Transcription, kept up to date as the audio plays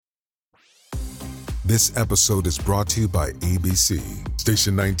This episode is brought to you by ABC.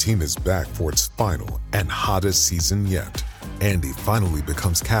 Station 19 is back for its final and hottest season yet. Andy finally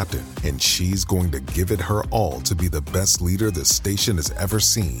becomes captain, and she's going to give it her all to be the best leader the station has ever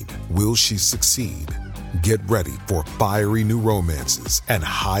seen. Will she succeed? Get ready for fiery new romances and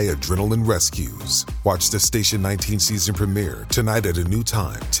high adrenaline rescues. Watch the Station 19 season premiere tonight at a new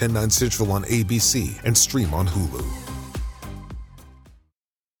time, 10/9 Central on ABC and stream on Hulu.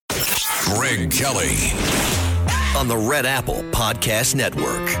 Greg Kelly on the Red Apple Podcast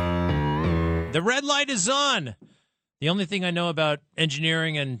Network. The red light is on. The only thing I know about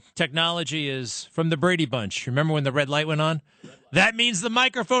engineering and technology is from the Brady Bunch. Remember when the red light went on? That means the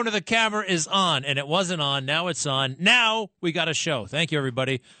microphone of the camera is on, and it wasn't on. Now it's on. Now we got a show. Thank you,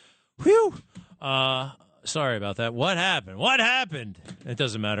 everybody. Whew. Sorry about that. What happened? What happened? It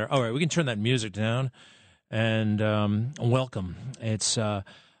doesn't matter. All right, we can turn that music down. And welcome. It's,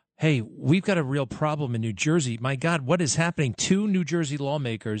 hey, we've got a real problem in New Jersey. My God, what is happening? 2 New Jersey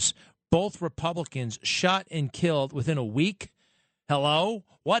lawmakers, both Republicans, shot and killed within a week. Hello?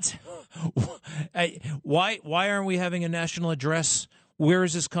 What? Why aren't we having a national address? Where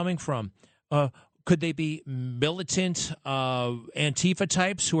is this coming from? Could they be militant Antifa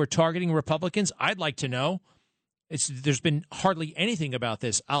types who are targeting Republicans? I'd like to know. There's been hardly anything about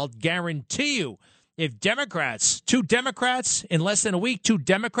this. I'll guarantee you, if Democrats, 2 Democrats in less than a week, 2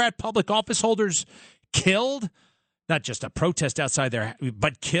 Democrat public office holders killed, not just a protest outside there,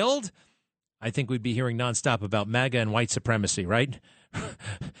 but killed, I think we'd be hearing nonstop about MAGA and white supremacy, right?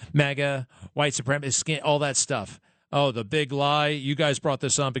 MAGA, white supremacy, all that stuff. Oh, the big lie. You guys brought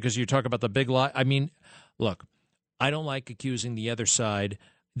this on because you talk about the big lie. I mean, look, I don't like accusing the other side.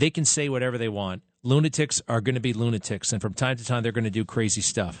 They can say whatever they want. Lunatics are going to be lunatics, and from time to time, they're going to do crazy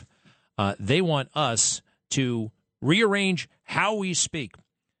stuff. They want us to rearrange how we speak.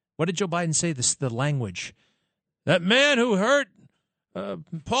 What did Joe Biden say? The language. That man who hurt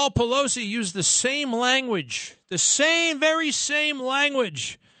Paul Pelosi used the same language, very same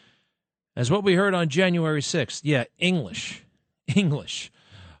language as what we heard on January 6th. Yeah, English.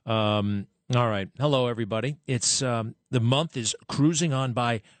 All right. Hello, everybody. It's the month is cruising on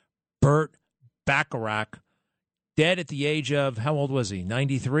by. Burt Bacharach, dead at the age of, how old was he?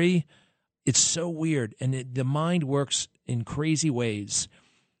 93? It's so weird, and the mind works in crazy ways.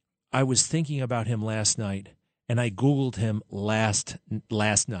 I was thinking about him last night, and I Googled him last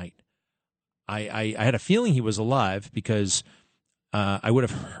night. I had a feeling he was alive because I would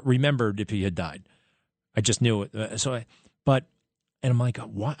have remembered if he had died. I just knew it. And I'm like,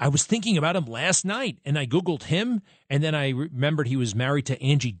 what? I was thinking about him last night, and I Googled him, and then I remembered he was married to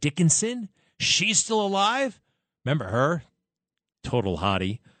Angie Dickinson. She's still alive. Remember her? Total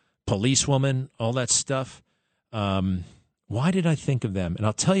hottie. Policewoman, all that stuff. Why did I think of them? And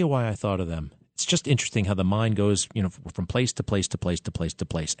I'll tell you why I thought of them. It's just interesting how the mind goes, from place to place to place to place to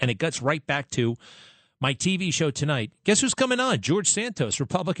place. And it gets right back to my TV show tonight. Guess who's coming on? George Santos,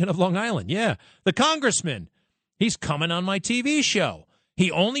 Republican of Long Island. Yeah, the congressman. He's coming on my TV show. He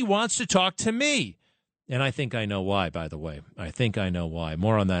only wants to talk to me. And I think I know why, by the way. I think I know why.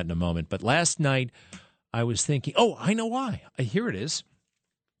 More on that in a moment. But last night, I was thinking, I know why. Here it is.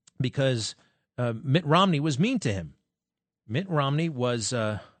 Because Mitt Romney was mean to him. Mitt Romney was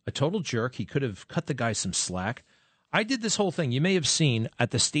a total jerk. He could have cut the guy some slack. I did this whole thing. You may have seen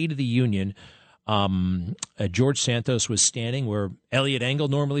at the State of the Union, George Santos was standing where Eliot Engel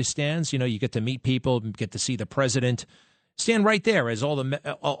normally stands. You get to meet people, get to see the president. Stand right there as all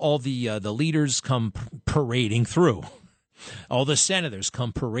the leaders come parading through. All the senators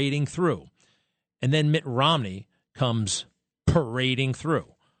come parading through. And then Mitt Romney comes parading through.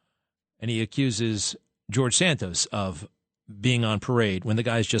 And he accuses George Santos of being on parade when the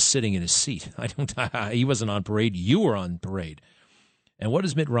guy's just sitting in his seat. He wasn't on parade. You were on parade. And what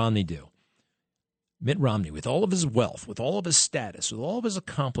does Mitt Romney do? Mitt Romney, with all of his wealth, with all of his status, with all of his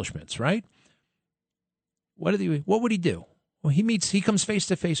accomplishments, right? What would he do? Well, he comes face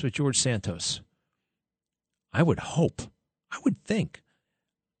to face with George Santos. I would think,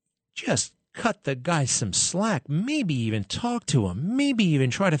 just cut the guy some slack, maybe even talk to him, maybe even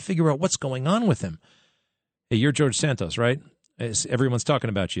try to figure out what's going on with him. Hey, you're George Santos, right? Everyone's talking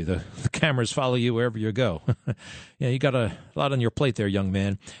about you. The cameras follow you wherever you go. Yeah, you got a lot on your plate there, young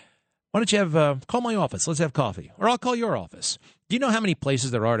man. Why don't you call my office? Let's have coffee. Or I'll call your office. Do you know how many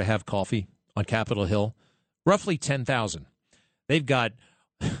places there are to have coffee on Capitol Hill? Roughly 10,000. They've got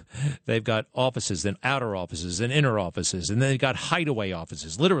offices, then outer offices, and inner offices, and then they've got hideaway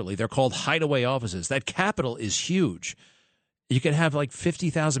offices. Literally, they're called hideaway offices. That Capitol is huge. You could have like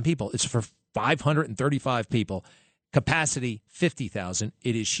 50,000 people. It's for 535 people. Capacity, 50,000.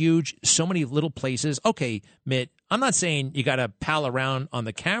 It is huge. So many little places. Okay, Mitt, I'm not saying you got to pal around on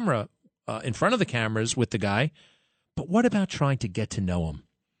the camera, in front of the cameras with the guy, but what about trying to get to know him?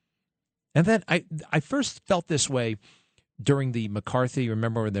 And then I first felt this way during the McCarthy.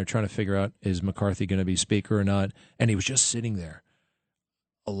 Remember when they're trying to figure out, is McCarthy going to be speaker or not? And he was just sitting there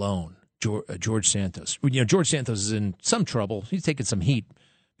alone. George Santos. George Santos is in some trouble. He's taking some heat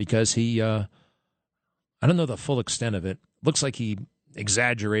because he, I don't know the full extent of it. Looks like he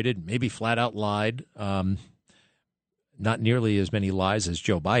exaggerated, maybe flat out lied. Not nearly as many lies as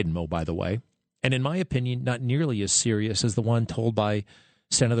Joe Biden, by the way. And in my opinion, not nearly as serious as the one told by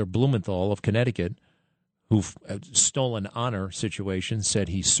Senator Blumenthal of Connecticut, who stolen honor situation, said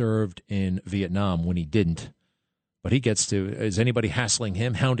he served in Vietnam when he didn't. But he gets to, is anybody hassling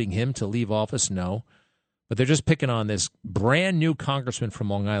him, hounding him to leave office? No. But they're just picking on this brand new congressman from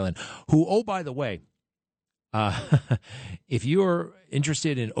Long Island who, oh, by the way, if you're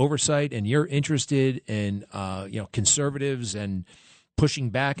interested in oversight and you're interested in, conservatives and pushing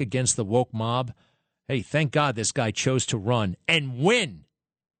back against the woke mob, hey, thank God this guy chose to run and win.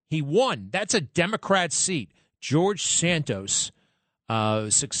 He won. That's a Democrat seat. George Santos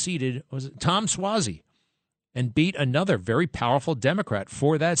succeeded, was it Tom Suozzi, and beat another very powerful Democrat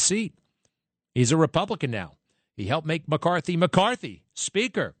for that seat. He's a Republican now. He helped make McCarthy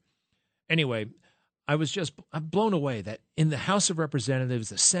Speaker. Anyway, I'm blown away that in the House of Representatives,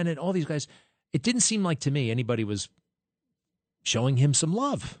 the Senate, all these guys, it didn't seem like to me anybody was showing him some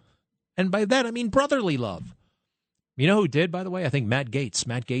love. And by that, I mean brotherly love. You know who did, by the way? I think Matt Gaetz.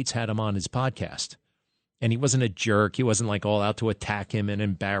 Matt Gaetz had him on his podcast. And he wasn't a jerk. He wasn't like all out to attack him and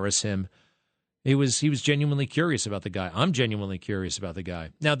embarrass him. He was genuinely curious about the guy. I'm genuinely curious about the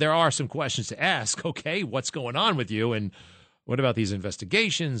guy. Now, there are some questions to ask. Okay, what's going on with you? And what about these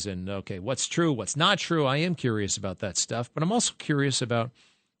investigations? And, okay, what's true, what's not true? I am curious about that stuff. But I'm also curious about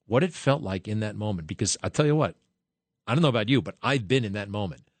what it felt like in that moment. Because I'll tell you what, I don't know about you, but I've been in that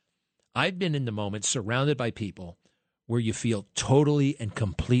moment. I've been in the moment surrounded by people where you feel totally and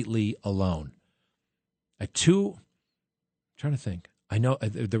completely alone. I'm trying to think. I know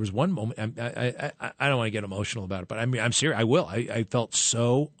there was one moment. I don't want to get emotional about it, but I'm serious. I will. I felt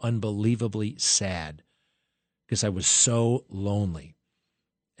so unbelievably sad because I was so lonely.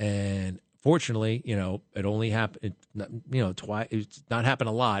 And fortunately, it only happened, twice. It's not happened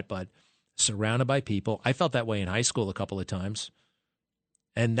a lot, but surrounded by people. I felt that way in high school a couple of times.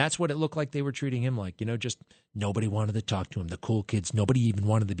 And that's what it looked like they were treating him like. Just nobody wanted to talk to him. The cool kids, nobody even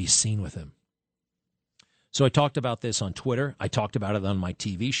wanted to be seen with him. So I talked about this on Twitter. I talked about it on my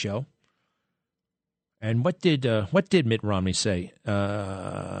TV show. And what did Mitt Romney say?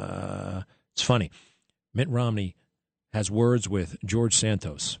 It's funny. Mitt Romney has words with George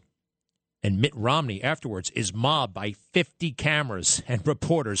Santos. And Mitt Romney afterwards is mobbed by 50 cameras and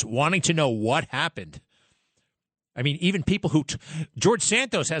reporters wanting to know what happened. I mean, even people who George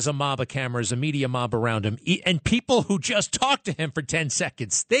Santos has a mob of cameras, a media mob around him, and people who just talk to him for 10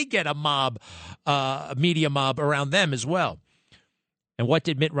 seconds, they get a media mob around them as well. And what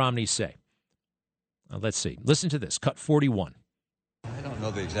did Mitt Romney say? Let's see. Listen to this. Cut 41. I don't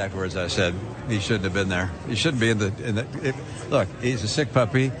know the exact words I said. He shouldn't have been there. He shouldn't be in the. Look, he's a sick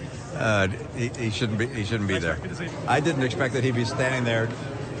puppy. He shouldn't be there. I didn't expect that he'd be standing there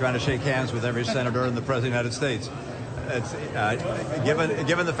trying to shake hands with every senator and the President of the United States. It's,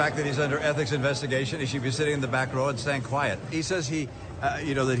 given the fact that he's under ethics investigation, he should be sitting in the back row and staying quiet. He says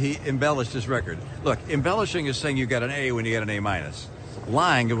that he embellished his record. Look, embellishing is saying you got an A when you get an A-.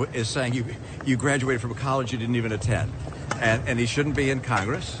 Lying is saying you graduated from a college you didn't even attend. And he shouldn't be in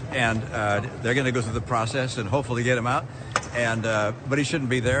Congress. And they're going to go through the process and hopefully get him out. But he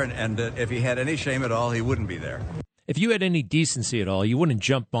shouldn't be there. And if he had any shame at all, he wouldn't be there. If you had any decency at all, you wouldn't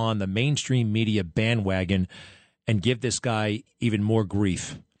jump on the mainstream media bandwagon and give this guy even more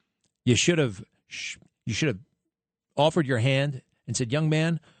grief. You should have offered your hand and said, "Young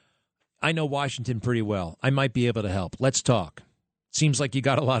man, I know Washington pretty well. I might be able to help. Let's talk. Seems like you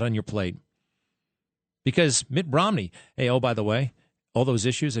got a lot on your plate." Because Mitt Romney, hey, oh, by the way, all those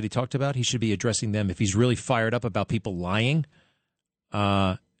issues that he talked about, he should be addressing them if he's really fired up about people lying.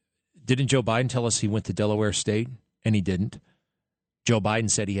 Didn't Joe Biden tell us he went to Delaware State? And he didn't. Joe Biden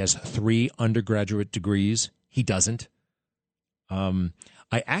said he has 3 undergraduate degrees. He doesn't. I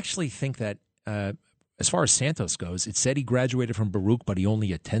actually think that as far as Santos goes, it said he graduated from Baruch, but he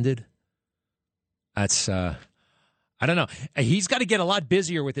only attended. That's, I don't know. He's got to get a lot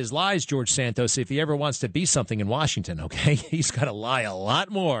busier with his lies, George Santos, if he ever wants to be something in Washington, okay? He's got to lie a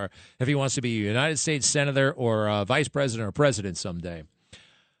lot more if he wants to be a United States senator or vice president or president someday.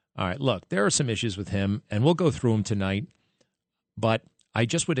 All right, look, there are some issues with him, and we'll go through them tonight, but I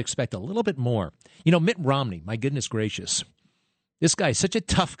just would expect a little bit more. You know, Mitt Romney, my goodness gracious. This guy is such a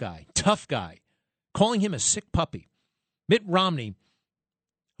tough guy, calling him a sick puppy. Mitt Romney,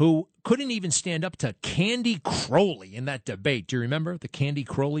 who couldn't even stand up to Candy Crowley in that debate. Do you remember the Candy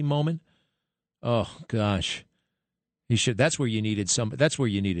Crowley moment? Oh, gosh. He should. That's where you needed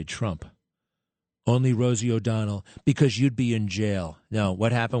Trump. Only Rosie O'Donnell, because you'd be in jail. No,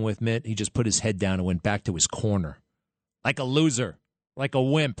 what happened with Mitt? He just put his head down and went back to his corner. Like a loser, like a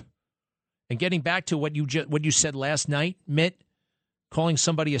wimp. And getting back to what you said last night, Mitt, calling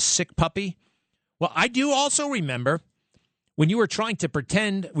somebody a sick puppy. Well, I do also remember when you were trying to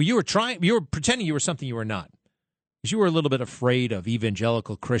pretend, you were pretending you were something you were not. Because you were a little bit afraid of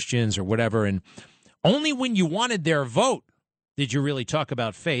evangelical Christians or whatever, and only when you wanted their vote did you really talk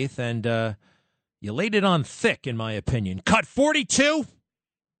about faith, and you laid it on thick, in my opinion. Cut 42.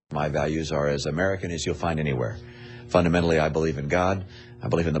 My values are as American as you'll find anywhere. Fundamentally, I believe in God. I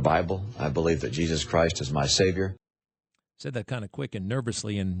believe in the Bible. I believe that Jesus Christ is my Savior. Said that kind of quick and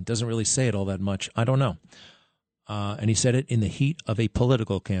nervously and doesn't really say it all that much. I don't know. And he said it in the heat of a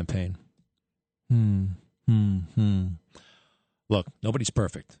political campaign. Look, nobody's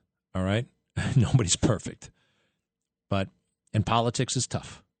perfect, all right? Nobody's perfect. And politics is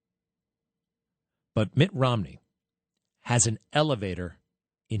tough. But Mitt Romney has an elevator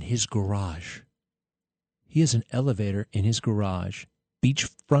in his garage. He has an elevator in his garage,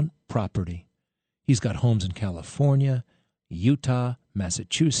 beachfront property. He's got homes in California, Utah,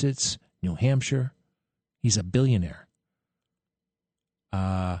 Massachusetts, New Hampshire. He's a billionaire.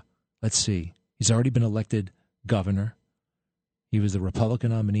 Let's see. He's already been elected governor. He was the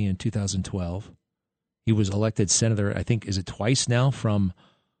Republican nominee in 2012. He was elected senator, I think, is it twice now, from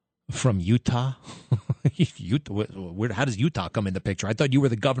Utah? How does Utah come in the picture? I thought you were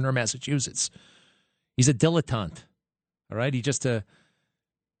the governor of Massachusetts. He's a dilettante, all right?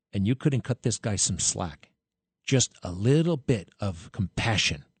 And you couldn't cut this guy some slack. Just a little bit of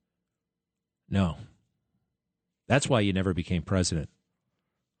compassion. No. That's why you never became president.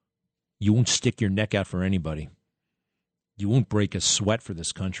 You won't stick your neck out for anybody. You won't break a sweat for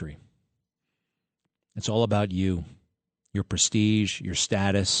this country. It's all about you, your prestige, your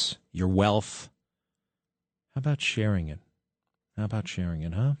status, your wealth. How about sharing it?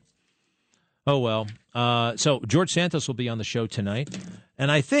 Huh? Oh, well. So George Santos will be on the show tonight.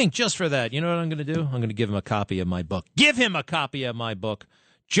 And I think just for that, you know what I'm going to do? I'm going to give him a copy of my book. Give him a copy of my book,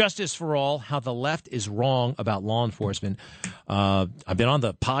 Justice for All, How the Left is Wrong About Law Enforcement. I've been on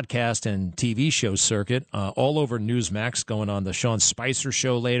the podcast and TV show circuit all over Newsmax, going on the Sean Spicer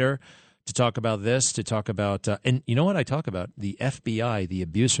show later to talk about this, to talk about, and you know what I talk about? The FBI, the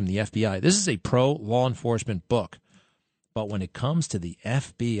abuse from the FBI. This is a pro-law enforcement book. But when it comes to the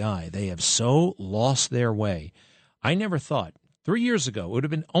FBI, they have so lost their way. I never thought, 3 years ago, it would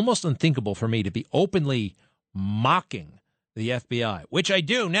have been almost unthinkable for me to be openly mocking the FBI, which I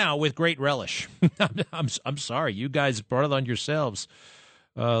do now with great relish. I'm sorry, you guys brought it on yourselves.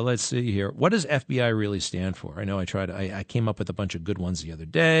 Let's see here. What does FBI really stand for? I know I came up with a bunch of good ones the other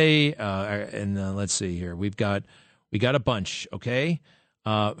day. And let's see here. We got a bunch, okay?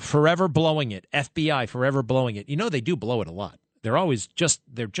 Forever blowing it. FBI, forever blowing it. You know, they do blow it a lot.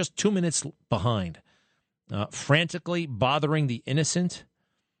 They're just 2 minutes behind. Frantically bothering the innocent,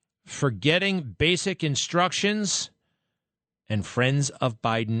 forgetting basic instructions, and Friends of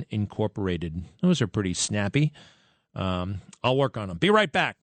Biden Incorporated. Those are pretty snappy. I'll work on them. Be right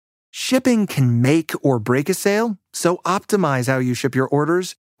back. Shipping can make or break a sale, so optimize how you ship your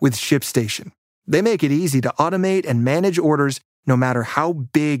orders with ShipStation. They make it easy to automate and manage orders no matter how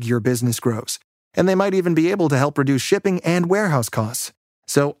big your business grows. And they might even be able to help reduce shipping and warehouse costs.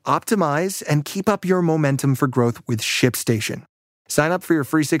 So optimize and keep up your momentum for growth with ShipStation. Sign up for your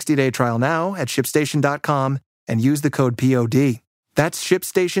free 60-day trial now at ShipStation.com and use the code POD. That's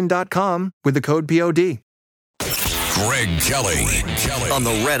ShipStation.com with the code POD. Greg Kelly on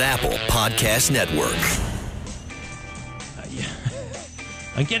the Red Apple Podcast Network.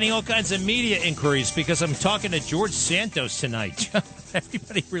 I'm getting all kinds of media inquiries because I'm talking to George Santos tonight.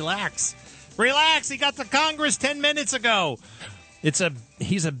 Everybody relax. Relax. He got to Congress 10 minutes ago.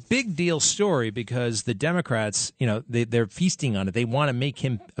 He's a big deal story because the Democrats, you know, they're feasting on it. They want to make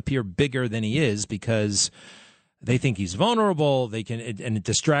him appear bigger than he is because they think he's vulnerable. And it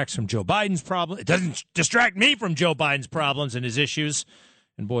distracts from Joe Biden's problem. It doesn't distract me from Joe Biden's problems and his issues.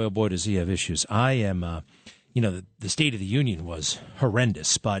 And boy, oh boy, does he have issues. I am, the State of the Union was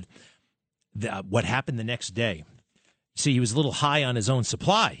horrendous, but what happened the next day? See, he was a little high on his own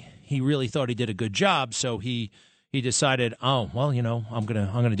supply. He really thought he did a good job, so he he decided, I'm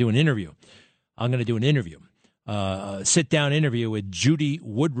gonna do an interview. I'm gonna do an interview, sit-down interview with Judy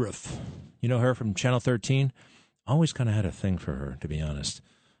Woodruff. You know her from Channel 13. Always kind of had a thing for her, to be honest.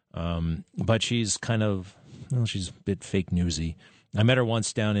 But she's kind of, she's a bit fake newsy. I met her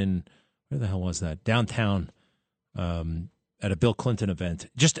once down in, where the hell was that? Downtown, at a Bill Clinton event.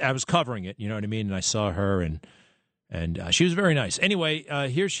 I was covering it, you know what I mean? And I saw her, and she was very nice. Anyway,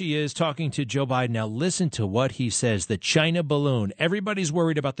 here she is talking to Joe Biden. Now listen to what he says. The China balloon. Everybody's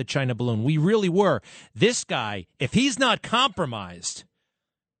worried about the China balloon. We really were. This guy, if he's not compromised,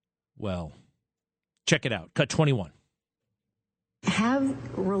 well, check it out. Cut 21. Have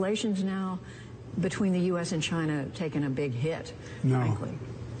relations now between the U.S. and China taken a big hit, frankly?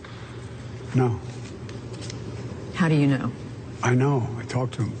 No. How do you know? I know. I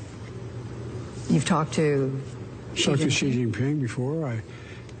talked to him. You've talked to Xi Jinping? Talked to Xi Jinping before.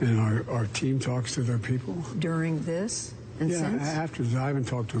 And our team talks to their people. During this and since? Yeah, after. I haven't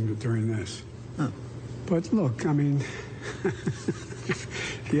talked to him during this. Oh. But look, I mean,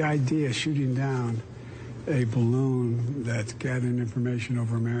 the idea of shooting down a balloon that's gathering information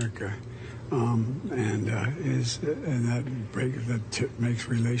over America, and that makes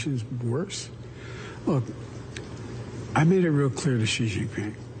relations worse. Look, I made it real clear to Xi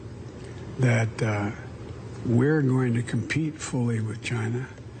Jinping that we're going to compete fully with China,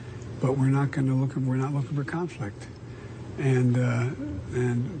 but we're not looking for conflict, and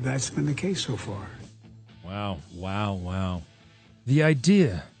that's been the case so far. Wow. The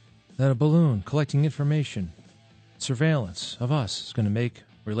idea that a balloon collecting information, surveillance of us is going to make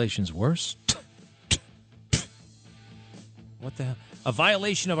relations worse? What the hell? A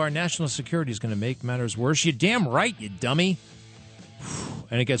violation of our national security is going to make matters worse? You're damn right, you dummy.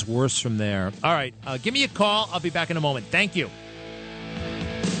 And it gets worse from there. All right, give me a call. I'll be back in a moment. Thank you.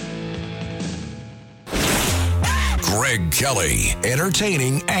 Greg Kelly,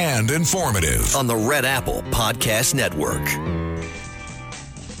 entertaining and informative on the Red Apple Podcast Network.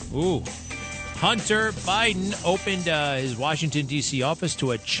 Ooh. Hunter Biden opened his Washington, D.C. office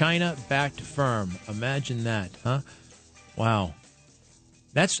to a China-backed firm. Imagine that, huh? Wow.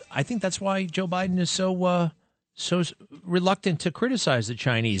 I think that's why Joe Biden is so reluctant to criticize the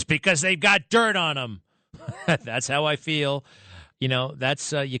Chinese, because they've got dirt on them. That's how I feel. You know,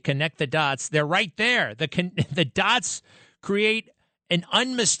 that's you connect the dots. They're right there. The dots create an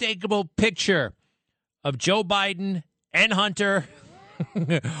unmistakable picture of Joe Biden and Hunter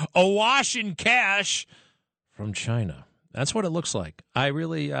awash in cash from China. That's what it looks like. I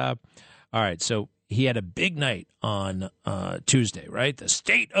really all right, so he had a big night on Tuesday, right? The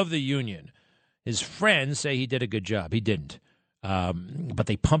State of the Union. His friends say he did a good job. He didn't. But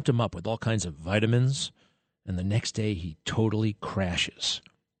they pumped him up with all kinds of vitamins. And the next day, he totally crashes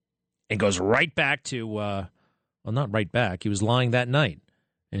and goes right back to, well, not right back. He was lying that night.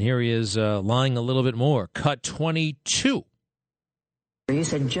 And here he is lying a little bit more. Cut 22. You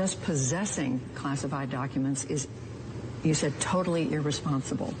said just possessing classified documents is, you said, totally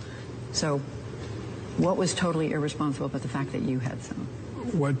irresponsible. So what was totally irresponsible about the fact that you had some?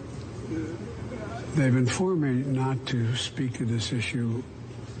 What they've informed me not to speak to this issue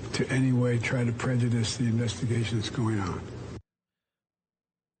to any way try to prejudice the investigation that's going on.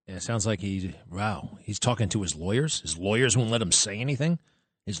 Yeah, it sounds like he's talking to his lawyers. His lawyers won't let him say anything.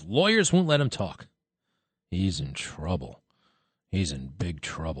 His lawyers won't let him talk. He's in trouble. He's in big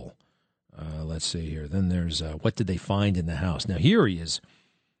trouble. Let's see here. Then there's what did they find in the house? Now, here he is.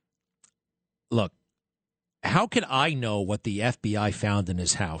 Look, how could I know what the FBI found in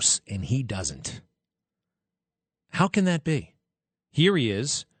his house and he doesn't? How can that be? Here he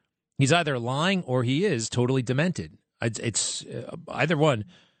is. He's either lying or he is totally demented. It's either one.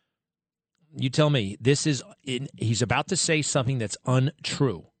 You tell me. He's about to say something that's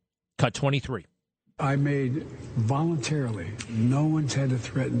untrue. Cut 23. I made voluntarily. No one's had to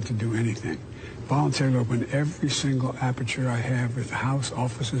threaten to do anything. Voluntarily open every single aperture I have with the house,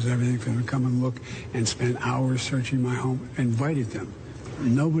 offices, everything for them to come and look and spend hours searching my home. Invited them.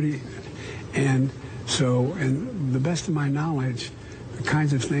 Nobody. And so, and the best of my knowledge, the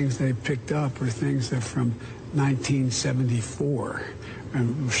kinds of things they picked up are things that from 1974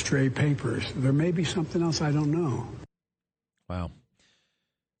 and stray papers. There may be something else I don't know.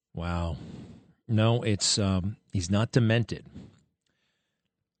 Wow. No, it's he's not demented.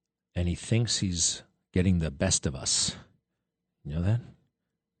 And he thinks he's getting the best of us. You know that?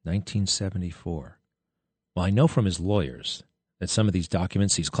 1974. Well, I know from his lawyers that some of these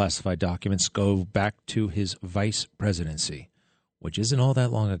documents, these classified documents, go back to his vice presidency, which isn't all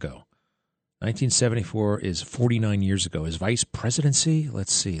that long ago. 1974 is 49 years ago. His vice presidency,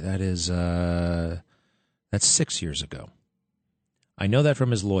 let's see, that That's 6 years ago. I know that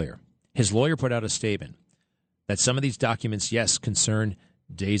from his lawyer. His lawyer put out a statement that some of these documents, yes, concern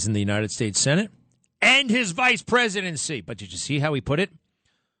days in the United States Senate and his vice presidency. But did you see how he put it?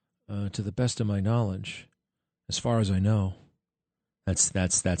 To the best of my knowledge, as far as I know,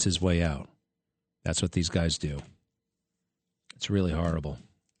 that's his way out. That's what these guys do. It's really horrible.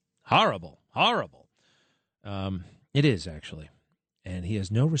 Horrible. It is, actually. And he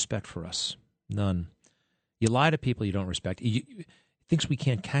has no respect for us. None. You lie to people you don't respect. He thinks we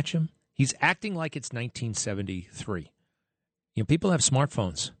can't catch him. He's acting like it's 1973. You know, people have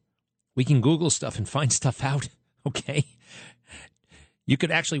smartphones. We can Google stuff and find stuff out, okay? You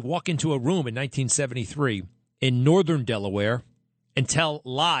could actually walk into a room in 1973 in northern Delaware and tell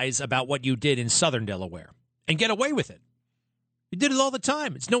lies about what you did in southern Delaware and get away with it. You did it all the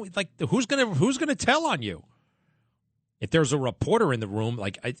time. It's no like who's gonna tell on you? If there's a reporter in the room,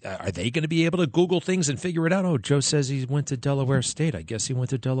 like, are they going to be able to Google things and figure it out? Oh, Joe says he went to Delaware State. I guess he went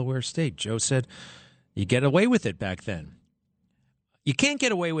to Delaware State. Joe said you get away with it back then. You can't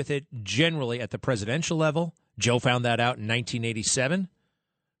get away with it generally at the presidential level. Joe found that out in 1987.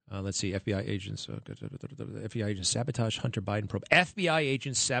 Let's see, FBI agents sabotage Hunter Biden probe. FBI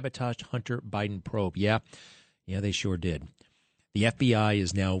agents sabotaged Hunter Biden probe. Yeah, they sure did. The FBI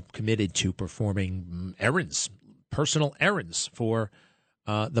is now committed to performing personal errands for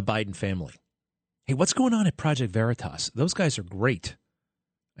the Biden family. Hey, what's going on at Project Veritas? Those guys are great.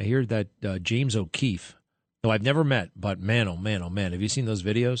 I hear that James O'Keefe, though I've never met, but man, oh man, have you seen those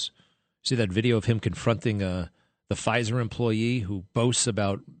videos? See that video of him confronting the Pfizer employee who boasts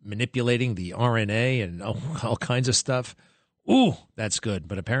about manipulating the RNA and all kinds of stuff? Ooh, that's good.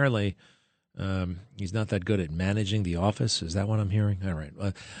 But apparently he's not that good at managing the office. Is that what I'm hearing? All right.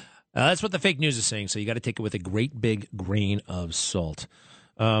 That's what the fake news is saying, so you got to take it with a great big grain of salt.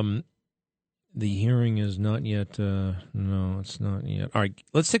 The hearing is not yet. No, it's not yet. All right,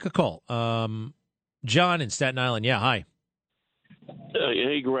 let's take a call. John in Staten Island. Yeah, hi.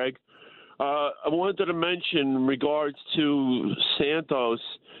 Hey, Greg. I wanted to mention in regards to Santos,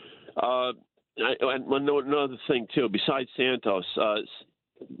 another thing, too, besides Santos.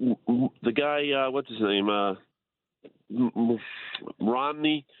 The guy, what's his name?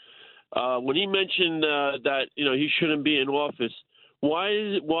 Romney. When he mentioned that he shouldn't be in office,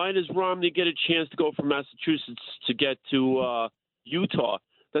 why does Romney get a chance to go from Massachusetts to get to Utah?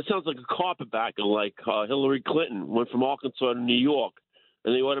 That sounds like a carpetbagger, like Hillary Clinton went from Arkansas to New York,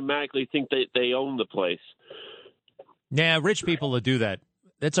 and they automatically think they own the place. Yeah, rich people that do that.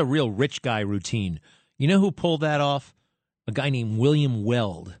 That's a real rich guy routine. You know who pulled that off? A guy named William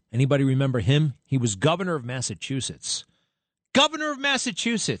Weld. Anybody remember him? He was governor of Massachusetts. Governor of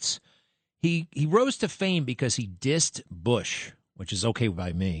Massachusetts. He rose to fame because he dissed Bush, which is okay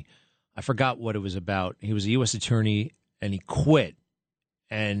by me. I forgot what it was about. He was a U.S. attorney, and he quit.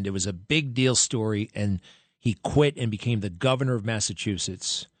 And it was a big deal story, and he quit and became the governor of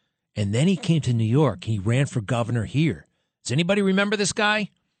Massachusetts. And then he came to New York. He ran for governor here. Does anybody remember this guy?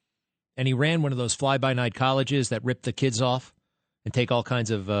 And he ran one of those fly-by-night colleges that rip the kids off and take all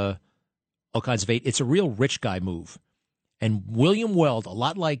kinds of aid. It's a real rich guy move. And William Weld, a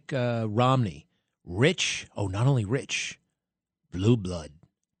lot like Romney, rich. Oh, not only rich, blue blood,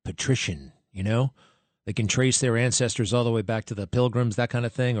 patrician, They can trace their ancestors all the way back to the Pilgrims, that kind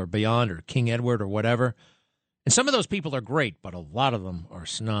of thing, or beyond, or King Edward, or whatever. And some of those people are great, but a lot of them are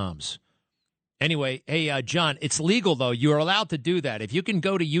snobs. Anyway, hey, John, it's legal, though. You are allowed to do that. If you can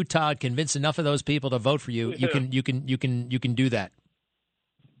go to Utah and convince enough of those people to vote for you, you can do that.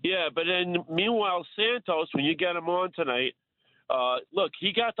 Yeah, but then meanwhile, Santos, when you get him on tonight, look,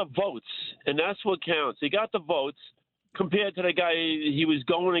 he got the votes, and that's what counts. He got the votes compared to the guy he was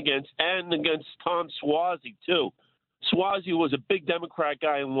going against, and against Tom Suozzi, too. Suozzi was a big Democrat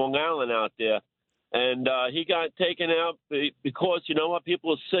guy in Long Island out there, and he got taken out because, you know what,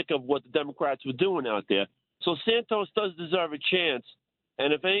 people are sick of what the Democrats were doing out there. So Santos does deserve a chance,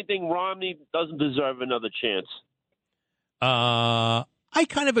 and if anything, Romney doesn't deserve another chance. I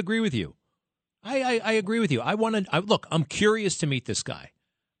kind of agree with you. I agree with you. Look, I'm curious to meet this guy.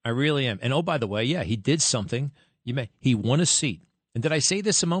 I really am. And, oh, by the way, yeah, he did something. He won a seat. And did I say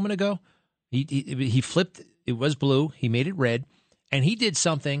this a moment ago? He flipped. It was blue. He made it red. And he did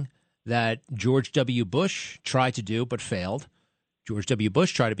something that George W. Bush tried to do but failed. George W.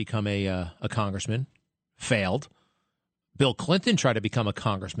 Bush tried to become a congressman, failed. Bill Clinton tried to become a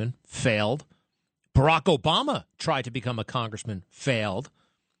congressman, failed. Barack Obama tried to become a congressman, failed.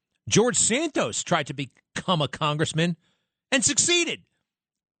 George Santos tried to become a congressman and succeeded.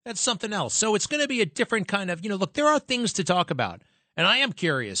 That's something else. So it's going to be a different kind of, look, there are things to talk about. And I am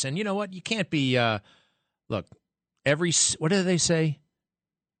curious. And you know what? You can't be Look, what do they say?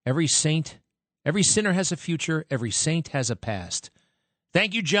 Every sinner has a future. Every saint has a past.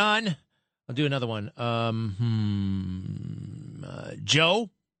 Thank you, John. I'll do another one. Joe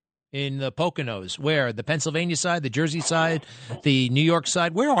in the Poconos. Where? The Pennsylvania side, the Jersey side, the New York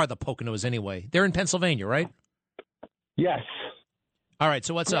side? Where are the Poconos anyway? They're in Pennsylvania, right? Yes. All right,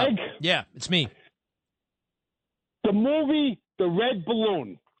 so what's Greg? up? Yeah, it's me. The movie, The Red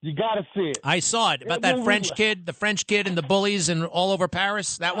Balloon. You got to see it. I saw it. About that French kid and the bullies and all over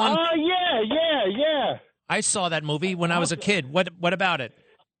Paris, that one? Oh, yeah. I saw that movie when I was a kid. What about it?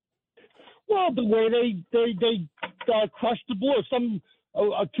 Well, the way they crushed the balloon.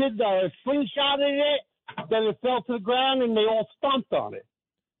 A kid slingshotted it, then it fell to the ground, and they all stomped on it.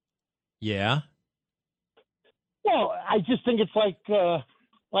 Yeah. Well, I just think it's like Joe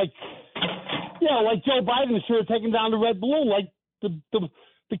Biden should have taken down the red balloon like the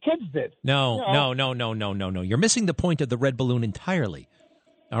kids did. No. You're missing the point of the red balloon entirely.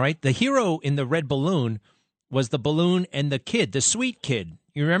 All right? The hero in the red balloon was the balloon and the kid, the sweet kid.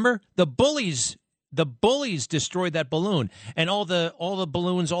 You remember? The bullies destroyed that balloon, and all the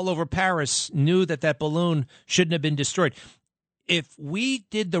balloons all over Paris knew that balloon shouldn't have been destroyed. If we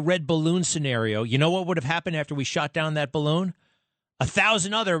did the red balloon scenario, you know what would have happened after we shot down that balloon?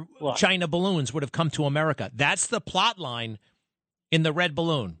 1,000 other China balloons would have come to America. That's the plot line in the red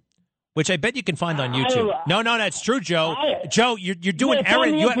balloon, which I bet you can find on YouTube. No, that's true, Joe. Joe, you're doing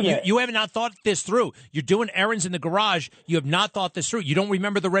errands. You have not thought this through. You're doing errands in the garage. You have not thought this through. You don't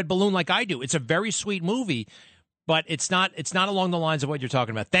remember the red balloon like I do. It's a very sweet movie, but it's not along the lines of what you're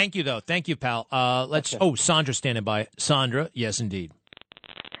talking about. Thank you, though. Thank you, pal. Sandra's standing by. Sandra, yes, indeed.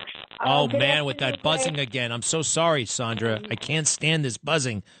 Oh, man, with that buzzing again. I'm so sorry, Sandra. I can't stand this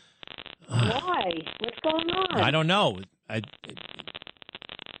buzzing. Why? What's going on? I don't know. I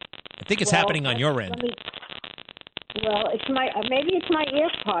think it's happening on your end. It's maybe it's my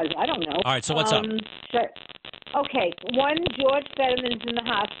earpods. I don't know. All right, so what's up? Okay, George Fetterman's in the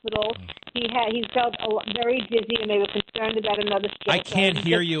hospital. He felt very dizzy, and they were concerned about another stroke. I can't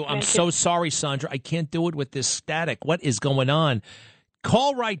hear you. I'm so sorry, Sandra. I can't do it with this static. What is going on?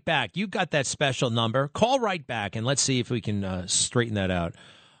 Call right back. You got that special number. Call right back, and let's see if we can straighten that out.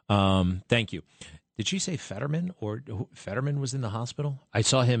 Thank you. Did she say Fetterman, or Fetterman was in the hospital? I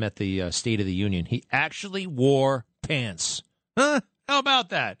saw him at the State of the Union. He actually wore pants. Huh? How about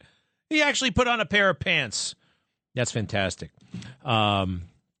that? He actually put on a pair of pants. That's fantastic.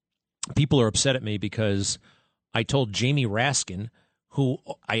 People are upset at me because I told Jamie Raskin, who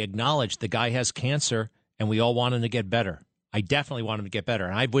I acknowledged the guy has cancer, and we all want him to get better. I definitely want him to get better.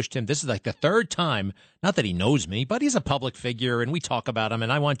 And I've wished him, this is like the third time, not that he knows me, but he's a public figure, and we talk about him,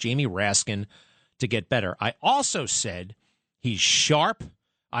 and I want Jamie Raskin to get better. I also said he's sharp.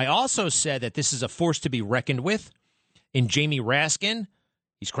 I also said that this is a force to be reckoned with. In Jamie Raskin,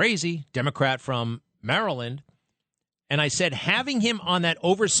 he's crazy, Democrat from Maryland. And I said having him on that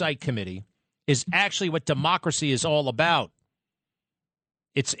oversight committee is actually what democracy is all about.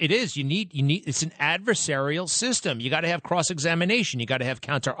 It is. You need. It's an adversarial system. You got to have cross-examination. You got to have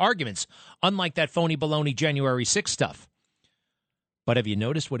counter-arguments, unlike that phony baloney January 6th stuff. But have you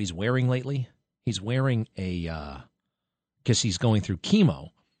noticed what he's wearing lately? He's wearing because he's going through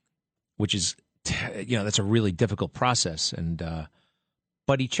chemo, which is, that's a really difficult process. And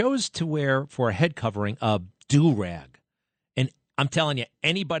but he chose to wear for a head covering a do-rag. And I'm telling you,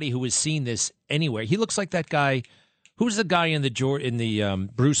 anybody who has seen this anywhere, he looks like that guy. Who's the guy in the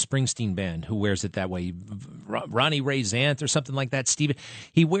Bruce Springsteen band who wears it that way? Ronnie Ray Zant or something like that. Steven,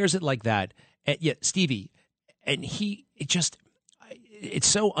 he wears it like that. Stevie, and it's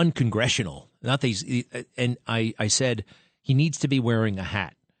so uncongressional. Not that he's, and I said he needs to be wearing a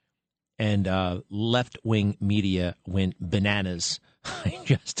hat. And left-wing media went bananas.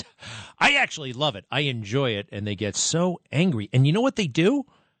 I actually love it. I enjoy it, and they get so angry. And you know what they do?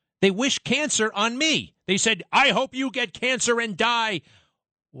 They wish cancer on me. They said, I hope you get cancer and die.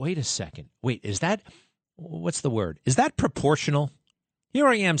 Wait a second. Wait, what's the word? Is that proportional? Here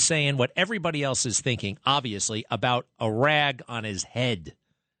I am saying what everybody else is thinking, obviously, about a rag on his head.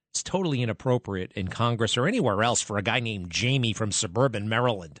 It's totally inappropriate in Congress or anywhere else for a guy named Jamie from suburban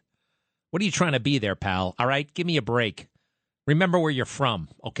Maryland. What are you trying to be there, pal? All right, give me a break. Remember where you're from,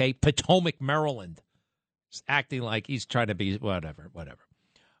 okay? Potomac, Maryland. He's acting like he's trying to be whatever.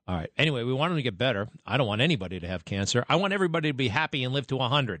 All right. Anyway, we want him to get better. I don't want anybody to have cancer. I want everybody to be happy and live to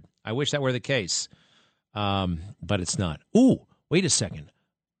 100. I wish that were the case, but it's not. Ooh, wait a second.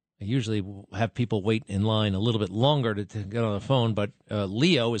 I usually have people wait in line a little bit longer to get on the phone, but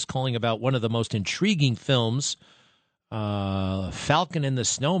Leo is calling about one of the most intriguing films Falcon and the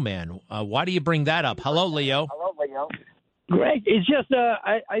Snowman. Why do you bring that up? Hello, Leo. Greg, it's just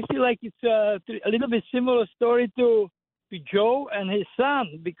I feel like it's a little bit similar story to Joe and his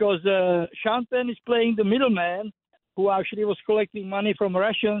son, because Sean Penn is playing the middleman who actually was collecting money from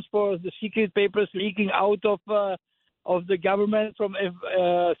Russians for the secret papers leaking out of the government from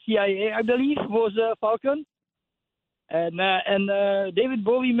CIA, I believe, was Falcon. And David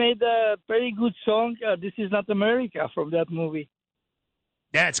Bowie made a very good song, This Is Not America, from that movie.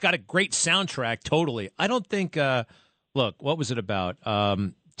 Yeah, it's got a great soundtrack, totally. I don't think, look, what was it about?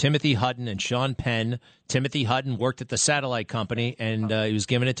 Timothy Hutton and Sean Penn. Timothy Hutton worked at the satellite company, and he was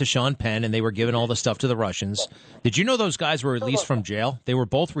giving it to Sean Penn, and they were giving all the stuff to the Russians. Did you know those guys were released from jail? They were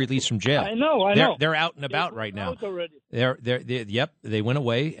both released from jail. I know. They're out and about right now. Yep, they went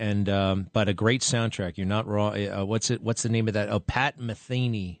away, and but a great soundtrack. You're not wrong. What's the name of that? Oh, Pat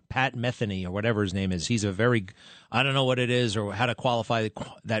Metheny, or whatever his name is. He's a very, I don't know what it is or how to qualify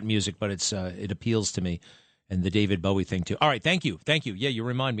that music, but it appeals to me. And the David Bowie thing, too. All right, thank you. Yeah, you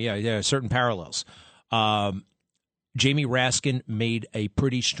remind me. Yeah, certain parallels. Jamie Raskin made a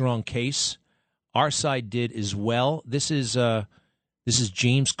pretty strong case. Our side did as well. This is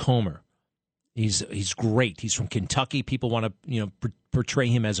James Comer. He's great. He's from Kentucky. People want to portray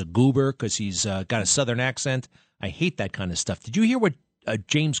him as a goober because he's got a Southern accent. I hate that kind of stuff. Did you hear what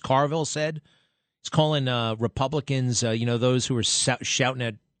James Carville said? He's calling Republicans, those who are shouting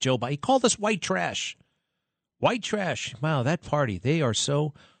at Joe Biden. He called us white trash. White trash. Wow, that party. They are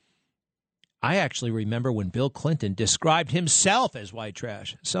so. I actually remember when Bill Clinton described himself as white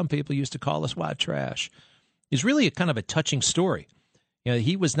trash. Some people used to call us white trash. It's really a kind of a touching story.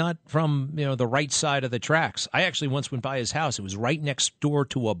 He was not from, the right side of the tracks. I actually once went by his house. It was right next door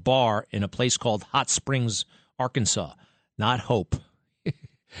to a bar in a place called Hot Springs, Arkansas. Not Hope.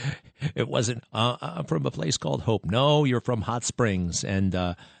 It wasn't, I'm from a place called Hope. No, you're from Hot Springs. And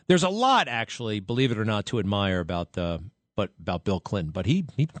there's a lot, actually, believe it or not, to admire about Bill Clinton. But he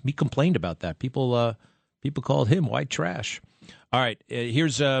complained about that. People called him white trash. All right,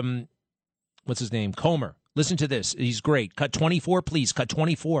 here's, what's his name? Comer. Listen to this. He's great. Cut 24, please. Cut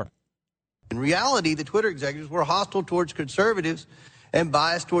 24. In reality, the Twitter executives were hostile towards conservatives and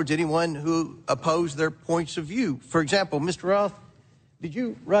biased towards anyone who opposed their points of view. For example, Mr. Roth, did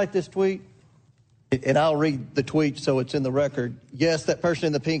you write this tweet? And I'll read the tweet so it's in the record. Yes, that person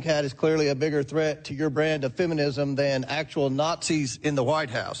in the pink hat is clearly a bigger threat to your brand of feminism than actual Nazis in the White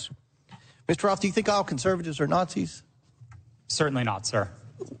House. Mr. Roth, do you think all conservatives are Nazis? Certainly not, sir.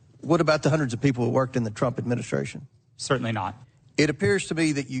 What about the hundreds of people who worked in the Trump administration? Certainly not. It appears to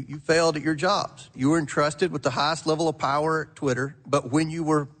me that you failed at your jobs. You were entrusted with the highest level of power at Twitter, but when you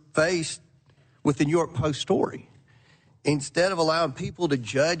were faced with the New York Post story, instead of allowing people to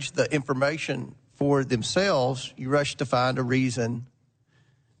judge the information for themselves, you rushed to find a reason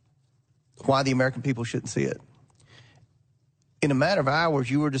why the American people shouldn't see it. In a matter of hours,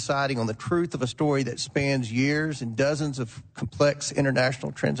 you were deciding on the truth of a story that spans years and dozens of complex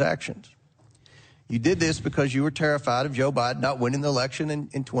international transactions. You did this because you were terrified of Joe Biden not winning the election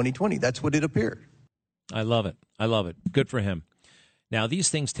in 2020. That's what it appeared. I love it. Good for him. Now, these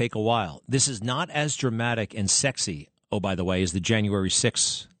things take a while. This is not as dramatic and sexy, oh, by the way, as the January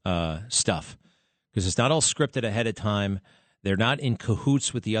 6th stuff, because it's not all scripted ahead of time. They're not in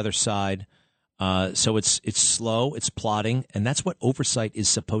cahoots with the other side. So it's slow, it's plotting, and that's what oversight is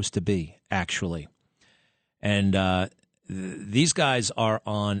supposed to be, actually. And these guys are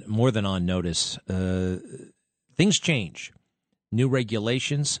on more than on notice. Things change. New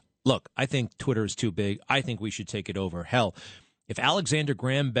regulations. Look, I think Twitter is too big. I think we should take it over. Hell, if Alexander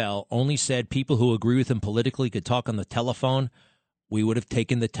Graham Bell only said people who agree with him politically could talk on the telephone, we would have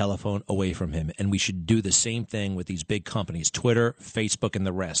taken the telephone away from him. And we should do the same thing with these big companies, Twitter, Facebook, and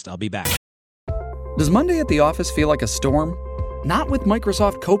the rest. I'll be back. Does Monday at the office feel like a storm? Not with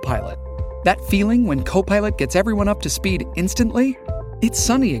Microsoft Copilot. That feeling when Copilot gets everyone up to speed instantly? It's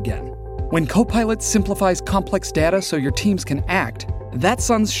sunny again. When Copilot simplifies complex data so your teams can act, that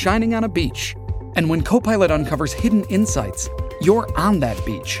sun's shining on a beach. And when Copilot uncovers hidden insights, you're on that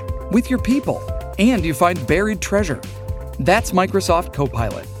beach with your people, and you find buried treasure. That's Microsoft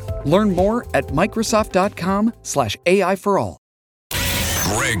Copilot. Learn more at Microsoft.com/AI for all.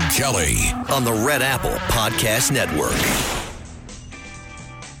 Greg Kelly on the Red Apple Podcast Network.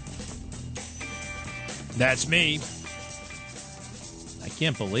 That's me. I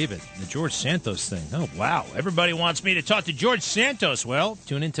can't believe it. The George Santos thing. Oh, wow. Everybody wants me to talk to George Santos. Well,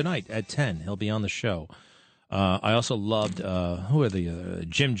 tune in tonight at 10. He'll be on the show. I also loved,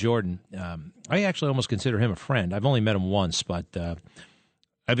 Jim Jordan. I actually almost consider him a friend. I've only met him once, but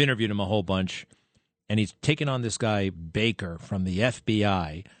I've interviewed him a whole bunch. and he's taken on this guy, Baker, from the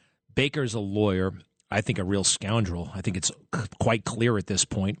FBI. Baker's a lawyer, I think a real scoundrel. I think it's quite clear at this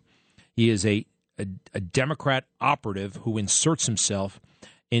point. He is a Democrat operative who inserts himself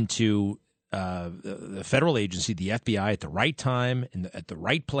into the federal agency, the FBI, at the right time, at the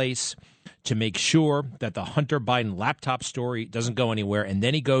right place, to make sure that the Hunter Biden laptop story doesn't go anywhere. And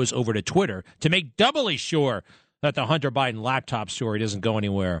then he goes over to Twitter to make doubly sure that the Hunter Biden laptop story doesn't go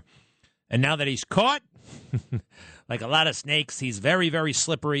anywhere. And now that he's caught, like a lot of snakes, he's very, very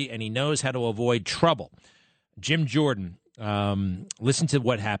slippery, and he knows how to avoid trouble. Jim Jordan, listen to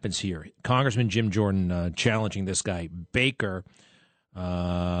what happens here. Congressman Jim Jordan challenging this guy, Baker.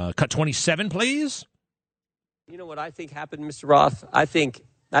 Cut 27, please. You know what I think happened, Mr. Roth? I think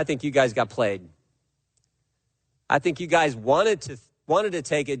you guys got played. I think you guys wanted to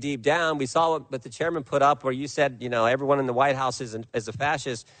take it deep down. We saw what the chairman put up where you said, everyone in the White House is a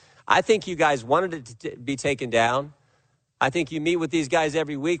fascist. I think you guys wanted it to be taken down. I think you meet with these guys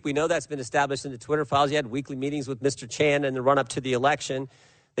every week. We know that's been established in the Twitter files. You had weekly meetings with Mr. Chan in the run-up to the election.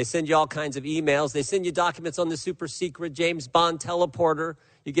 They send you all kinds of emails. They send you documents on the super secret James Bond teleporter.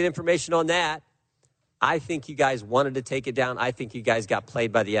 You get information on that. I think you guys wanted to take it down. I think you guys got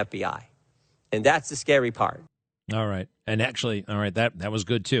played by the FBI. And that's the scary part. All right. And actually, all right, that was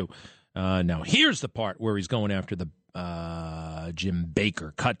good, too. Now, here's the part where he's going after the Jim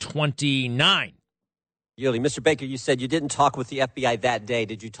Baker. Cut 29. Mr. Baker, you said you didn't talk with the FBI that day.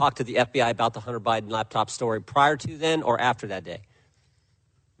 Did you talk to the FBI about the Hunter Biden laptop story prior to then or after that day?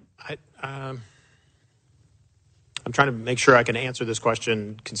 I'm trying to make sure I can answer this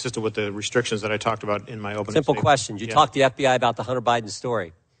question consistent with the restrictions that I talked about in my opening Simple statement. question. You talked to the FBI about the Hunter Biden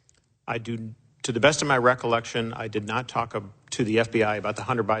story? I do. To the best of my recollection, I did not talk to the FBI about the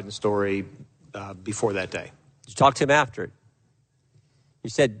Hunter Biden story before that day. Did you talk to him after it? You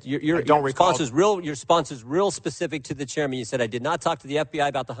said your response is real specific to the chairman. You said, I did not talk to the FBI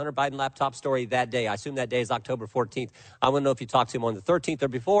about the Hunter Biden laptop story that day. I assume that day is October 14th. I want to know if you talked to him on the 13th or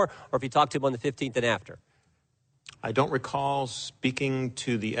before, or if you talked to him on the 15th and after. I don't recall speaking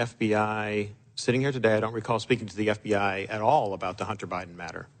to the FBI. Sitting here today, I don't recall speaking to the FBI at all about the Hunter Biden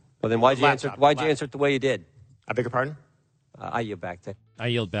matter. Well, then why'd you answer it the way you did? I beg your pardon? I yield back. I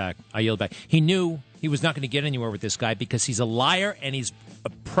yield back. He knew he was not going to get anywhere with this guy because he's a liar and he's a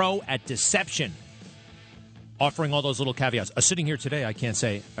pro at deception, offering all those little caveats. Sitting here today, I can't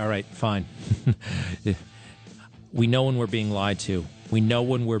say, all right, fine. We know when we're being lied to. We know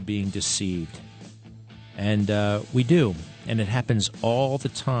when we're being deceived. And we do. And it happens all the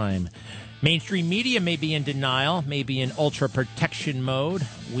time. Mainstream media may be in denial, may be in ultra protection mode.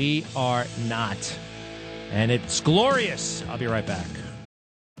 We are not. And it's glorious. I'll be right back.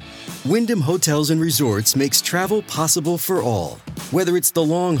 Wyndham Hotels and Resorts makes travel possible for all. Whether it's the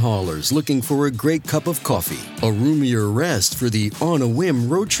long haulers looking for a great cup of coffee, a roomier rest for the on-a-whim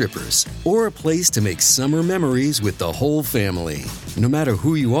road trippers, or a place to make summer memories with the whole family. No matter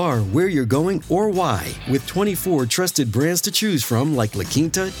who you are, where you're going, or why, with 24 trusted brands to choose from like La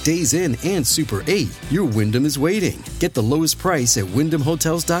Quinta, Days Inn, and Super 8, your Wyndham is waiting. Get the lowest price at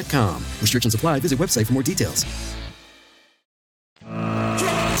WyndhamHotels.com. Restrictions apply. Visit website for more details.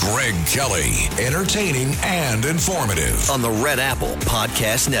 Greg Kelly, entertaining and informative on the Red Apple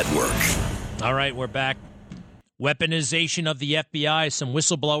Podcast Network. All right, we're back. Weaponization of the FBI. Some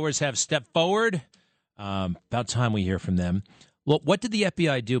whistleblowers have stepped forward. About time we hear from them. Well, what did the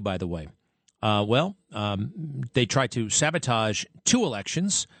FBI do, by the way? They tried to sabotage 2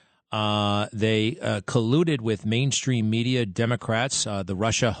 elections. They colluded with mainstream media Democrats, the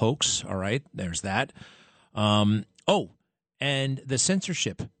Russia hoax. All right, there's that. And the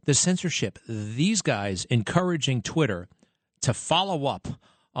censorship. These guys encouraging Twitter to follow up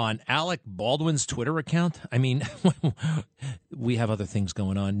on Alec Baldwin's Twitter account. I mean, we have other things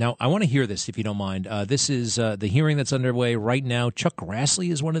going on. Now, I want to hear this, if you don't mind. This is the hearing that's underway right now. Chuck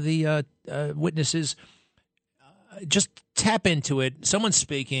Grassley is one of the witnesses. Just tap into it. Someone's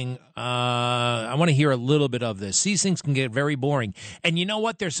speaking. I want to hear a little bit of this. These things can get very boring. And you know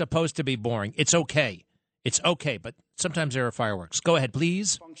what? They're supposed to be boring. It's okay. But sometimes there are fireworks. Go ahead,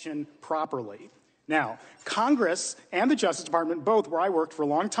 please. Function properly. Now, Congress and the Justice Department, both where I worked for a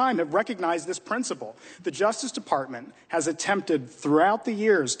long time, have recognized this principle. The Justice Department has attempted throughout the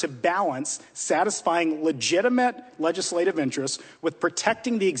years to balance satisfying legitimate legislative interests with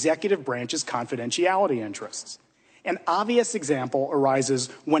protecting the executive branch's confidentiality interests. An obvious example arises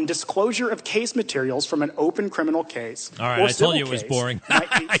when disclosure of case materials from an open criminal case. All right, I told you it was boring.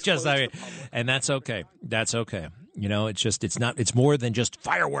 And that's okay. That's okay. You know, it's more than just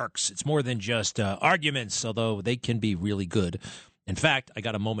fireworks. It's more than just arguments, although they can be really good. In fact, I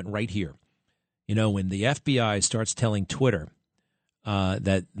got a moment right here. You know, when the FBI starts telling Twitter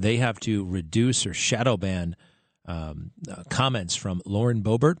that they have to reduce or shadow ban comments from Lauren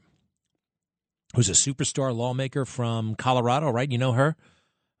Boebert, who's a superstar lawmaker from Colorado, right? You know her?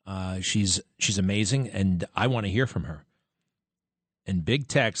 She's amazing, and I want to hear from her. And big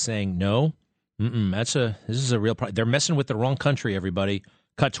tech saying, no, this is a real problem. They're messing with the wrong country, everybody.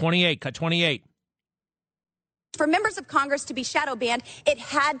 Cut 28. For members of Congress to be shadow banned, it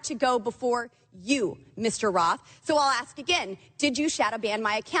had to go before you, Mr. Roth. So I'll ask again, did you shadow ban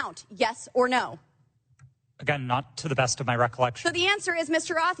my account? Yes or no? Again, not to the best of my recollection. So the answer is,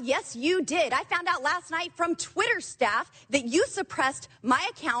 Mr. Roth, yes, you did. I found out last night from Twitter staff that you suppressed my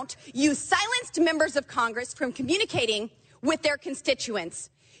account. You silenced members of Congress from communicating with their constituents.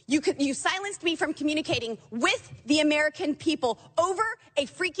 You silenced me from communicating with the American people over a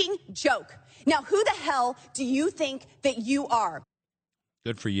freaking joke. Now, who the hell do you think that you are?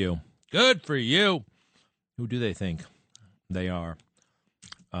 Good for you. Good for you. Who do they think they are?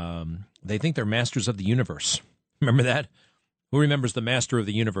 They think they're masters of the universe. Remember that? Who remembers the master of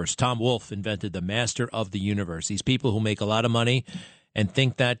the universe? Tom Wolfe invented the master of the universe. These people who make a lot of money and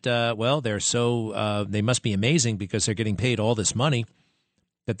think that, they're so, they must be amazing because they're getting paid all this money,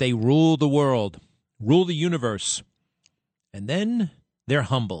 that they rule the world, rule the universe. And then they're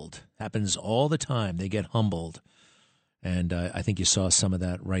humbled. Happens all the time. They get humbled. And I think you saw some of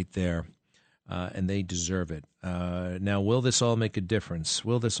that right there. And they deserve it. Now, will this all make a difference?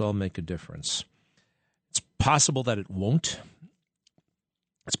 Will this all make a difference? It's possible that it won't.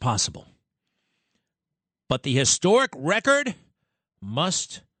 It's possible. But the historic record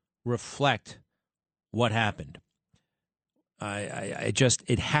must reflect what happened.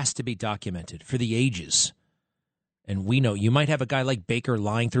 It has to be documented for the ages. And we know you might have a guy like Baker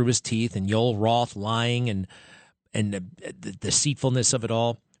lying through his teeth and Yoel Roth lying and the deceitfulness of it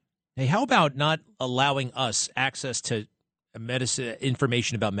all. Hey, how about not allowing us access to medicine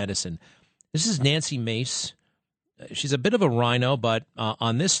information about medicine? This is Nancy Mace. She's a bit of a rhino, but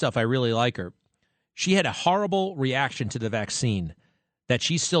on this stuff, I really like her. She had a horrible reaction to the vaccine that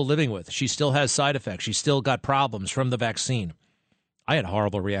she's still living with. She still has side effects. She still got problems from the vaccine. I had a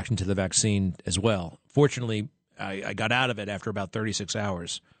horrible reaction to the vaccine as well. Fortunately, I got out of it after about 36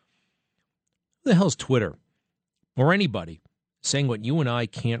 hours. Who the hell's Twitter? Or anybody saying what you and I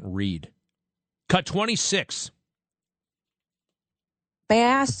can't read? Cut 26. May I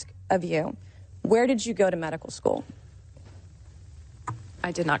ask of you, where did you go to medical school?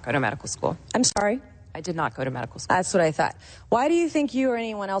 I did not go to medical school. I'm sorry? I did not go to medical school. That's what I thought. Why do you think you or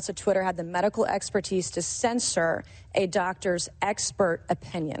anyone else at Twitter had the medical expertise to censor a doctor's expert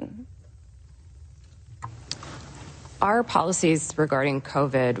opinion? Our policies regarding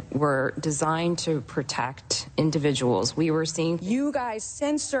COVID were designed to protect individuals. We were seeing... You guys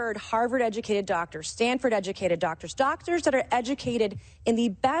censored Harvard-educated doctors, Stanford-educated doctors, doctors that are educated in the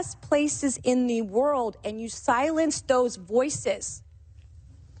best places in the world, and you silenced those voices.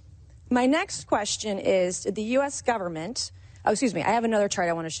 My next question is, did the U.S. government... Oh, excuse me. I have another chart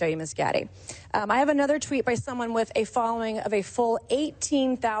I want to show you, Ms. Gaddy. I have another tweet by someone with a following of a full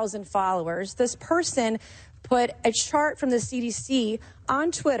 18,000 followers. This person put a chart from the CDC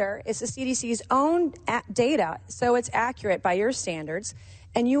on Twitter. It's the CDC's own data, so it's accurate by your standards.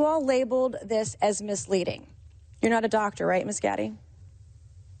 And you all labeled this as misleading. You're not a doctor, right, Ms. Gaddy?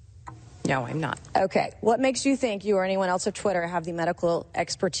 No, I'm not. Okay. What makes you think you or anyone else at Twitter have the medical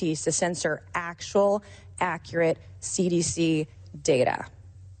expertise to censor actual, accurate CDC data?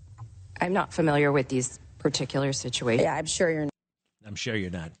 I'm not familiar with these particular situations. Yeah, I'm sure you're not. I'm sure you're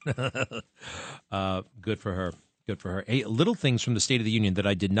not. Good for her. Good for her. Hey, little things from the State of the Union that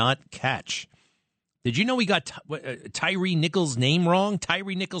I did not catch. Did you know we got Tyree Nichols' name wrong?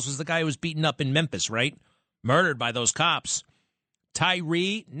 Tyree Nichols was the guy who was beaten up in Memphis, right? Murdered by those cops.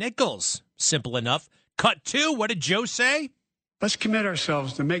 Tyree Nichols. Simple enough. Cut 2. What did Joe say? Let's commit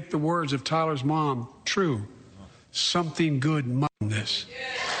ourselves to make the words of Tyler's mom true. Something good in this.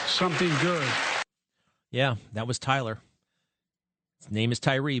 Something good. Yeah, that was Tyler. His name is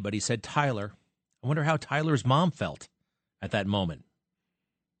Tyree, but he said Tyler. I wonder how Tyler's mom felt at that moment.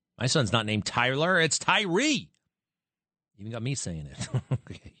 My son's not named Tyler, it's Tyree. Even got me saying it.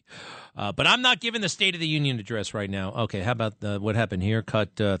 Okay. But I'm not giving the State of the Union address right now. Okay, how about what happened here?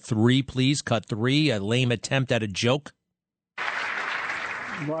 Cut 3, please. Cut 3, a lame attempt at a joke.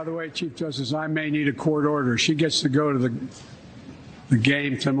 By the way, Chief Justice, I may need a court order. She gets to go to the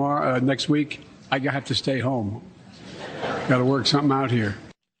game tomorrow, next week. I have to stay home. Got to work something out here.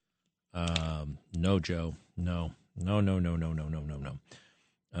 No, Joe. No.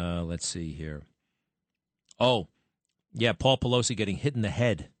 Let's see here. Oh, yeah, Paul Pelosi getting hit in the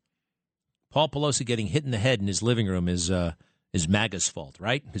head Paul Pelosi getting hit in the head in his living room is MAGA's fault,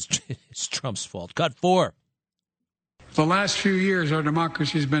 right? It's Trump's fault. Cut 4. The last few years, our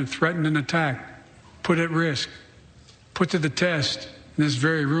democracy has been threatened and attacked, put at risk, put to the test in this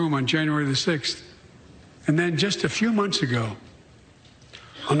very room on January the 6th. And then just a few months ago,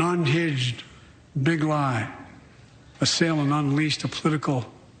 an unhinged big lie assailed and unleashed a political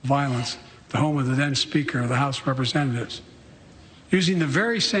violence, the home of the then Speaker of the House of Representatives, using the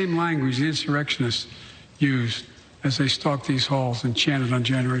very same language the insurrectionists used as they stalked these halls and chanted on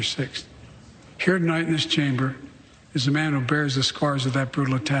January 6th. Here tonight in this chamber is a man who bears the scars of that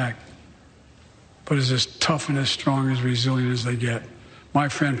brutal attack, but is as tough and as strong and as resilient as they get. My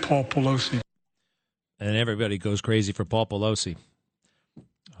friend Paul Pelosi. And everybody goes crazy for Paul Pelosi,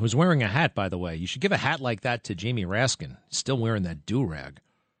 who's wearing a hat, by the way. You should give a hat like that to Jamie Raskin, still wearing that do-rag,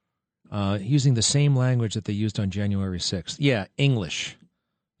 using the same language that they used on January 6th. Yeah, English.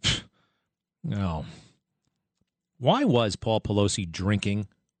 No. Why was Paul Pelosi drinking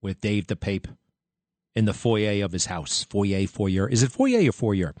with Dave DePape in the foyer of his house? Foyer. Is it foyer or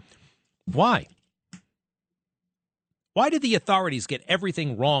foyer? Why? Why did the authorities get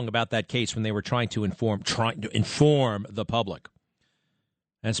everything wrong about that case when they were trying to inform the public?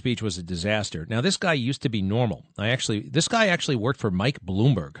 That speech was a disaster. Now, this guy used to be normal. This guy actually worked for Mike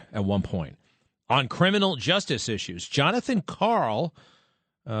Bloomberg at one point on criminal justice issues. Jonathan Karl.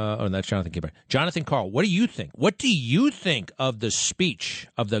 That's Jonathan Kibber. Jonathan Karl, what do you think? What do you think of the speech,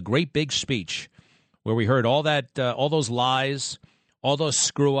 of the great big speech, where we heard all those lies, all those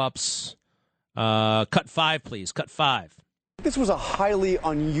screw-ups? Cut 5, please. Cut 5. This was a highly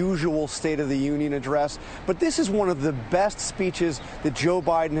unusual State of the Union address, but this is one of the best speeches that Joe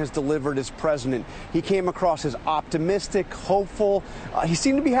Biden has delivered as president. He came across as optimistic, hopeful. He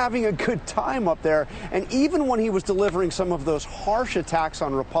seemed to be having a good time up there. And even when he was delivering some of those harsh attacks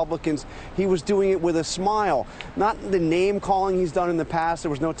on Republicans, he was doing it with a smile. Not the name calling he's done in the past.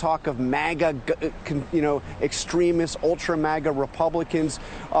 There was no talk of MAGA, extremists, ultra MAGA Republicans.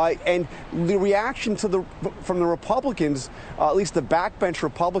 And the reaction from the Republicans, at least the backbench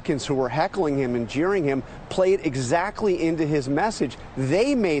Republicans who were heckling him and jeering him, played exactly into his message.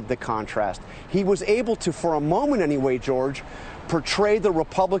 They made the contrast. He was able to, for a moment anyway, George, portray the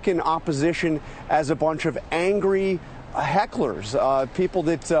Republican opposition as a bunch of angry hecklers, people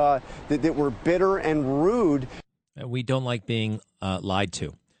that were bitter and rude. We don't like being lied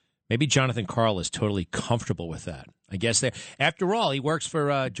to. Maybe Jonathan Karl is totally comfortable with that. I guess after all, he works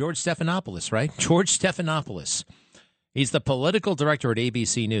for George Stephanopoulos, right? George Stephanopoulos. He's the political director at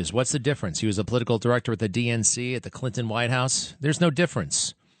ABC News. What's the difference? He was a political director at the DNC, at the Clinton White House. There's no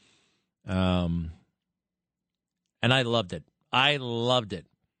difference. And I loved it. I loved it.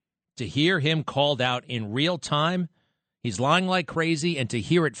 To hear him called out in real time, he's lying like crazy, and to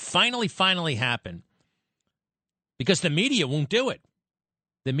hear it finally happen. Because the media won't do it.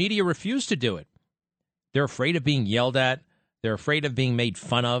 The media refuse to do it. They're afraid of being yelled at. They're afraid of being made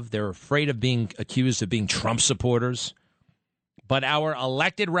fun of. They're afraid of being accused of being Trump supporters. But our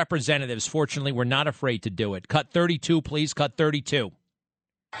elected representatives, fortunately, were not afraid to do it. Cut 32, please. Cut 32.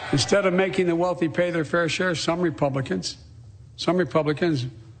 Instead of making the wealthy pay their fair share, some Republicans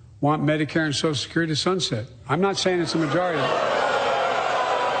want Medicare and Social Security to sunset. I'm not saying it's a majority.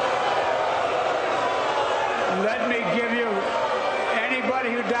 Let me give you,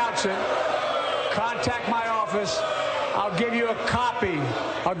 anybody who doubts it, contact my office. I'll give you a copy.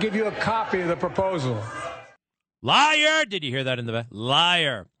 I'll give you a copy of the proposal. Liar! Did you hear that in the back?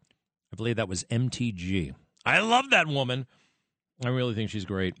 Liar. I believe that was MTG. I love that woman. I really think she's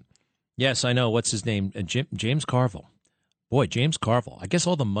great. Yes, I know. What's his name? James Carville. Boy, James Carville. I guess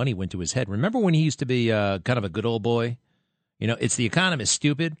all the money went to his head. Remember when he used to be kind of a good old boy? You know, it's The Economist,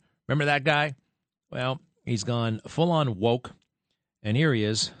 stupid. Remember that guy? Well, he's gone full-on woke. And here he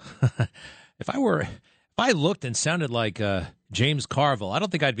is. If I looked and sounded like James Carville, I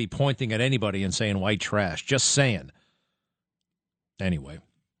don't think I'd be pointing at anybody and saying white trash. Just saying. Anyway,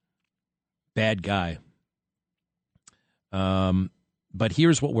 bad guy. But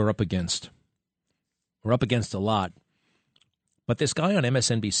here's what we're up against. We're up against a lot. But this guy on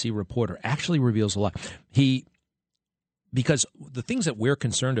MSNBC Reporter actually reveals a lot. Because the things that we're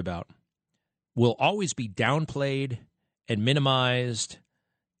concerned about will always be downplayed and minimized,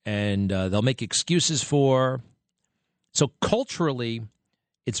 and they'll make excuses for. So culturally,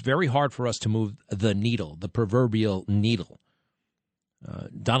 it's very hard for us to move the needle, the proverbial needle.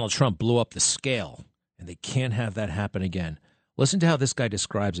 Donald Trump blew up the scale, and they can't have that happen again. Listen to how this guy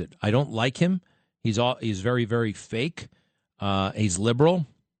describes it. I don't like him. He's very, very fake. He's liberal,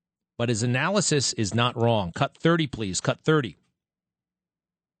 but his analysis is not wrong. Cut 30, please. Cut 30.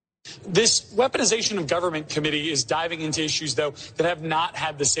 This weaponization of government committee is diving into issues, though, that have not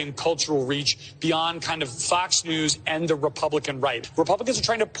had the same cultural reach beyond kind of Fox News and the Republican right. Republicans are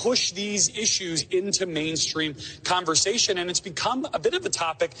trying to push these issues into mainstream conversation, and it's become a bit of a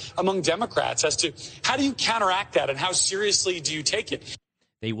topic among Democrats as to how do you counteract that and how seriously do you take it?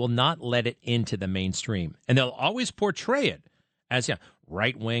 They will not let it into the mainstream, and they'll always portray it as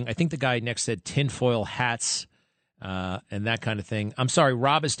right wing. I think the guy next said tinfoil hats. And that kind of thing. I'm sorry,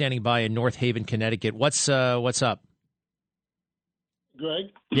 Rob is standing by in North Haven, Connecticut. What's up? Greg?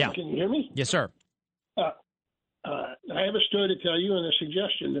 Yeah. Can you hear me? Yes, sir. I have a story to tell you and a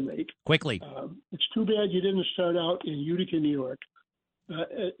suggestion to make. Quickly. It's too bad you didn't start out in Utica, New York,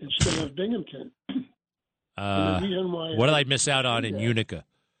 instead of Binghamton. What did I miss out on in Utica?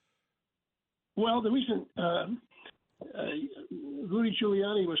 Well, the reason Rudy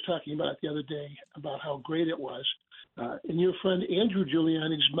Giuliani was talking about the other day about how great it was. And your friend Andrew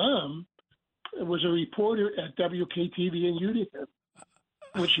Giuliani's mom was a reporter at WKTV in Utica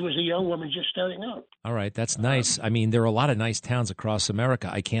when she was a young woman just starting out. All right, that's nice. I mean, there are a lot of nice towns across America.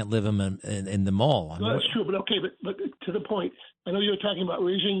 I can't live in them all. No, that's true, but to the point, I know you were talking about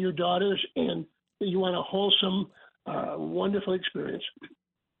raising your daughters and you want a wholesome, wonderful experience.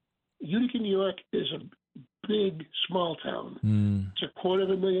 Utica, New York is a big, small town. It's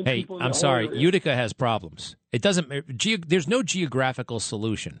 250,000 people. Hey, I'm sorry. Utica has problems. It doesn't. There's no geographical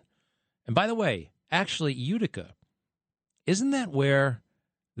solution. And by the way, actually, Utica, isn't that where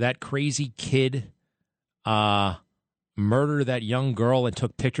that crazy kid murdered that young girl and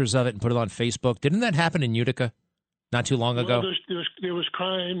took pictures of it and put it on Facebook? Didn't that happen in Utica not too long ago? Well, there was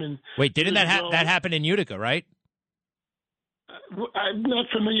crime and wait, didn't that happen in Utica? Right. I'm not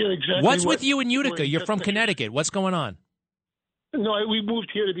familiar exactly. What's with you in Utica? You're from Connecticut. What's going on? No, we moved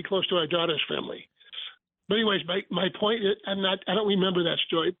here to be close to our daughter's family. But anyways, my point is, I don't remember that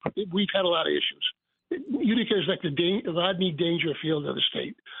story. We've had a lot of issues. Utica is like the Rodney Dangerfield of the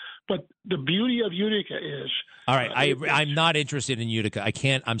state. But the beauty of Utica is... All right, I'm not interested in Utica. I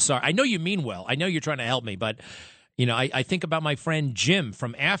can't. I'm sorry. I know you mean well. I know you're trying to help me, but I think about my friend Jim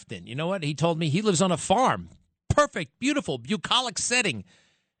from Afton. You know what? He told me he lives on a farm. Perfect, beautiful, bucolic setting,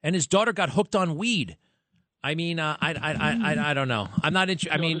 and his daughter got hooked on weed. I mean, I don't know. I'm not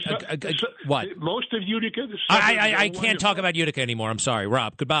interested. I mean, what? Most of Utica. I can't talk about Utica anymore. I'm sorry,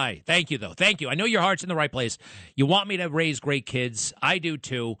 Rob. Goodbye. Thank you, though. Thank you. I know your heart's in the right place. You want me to raise great kids. I do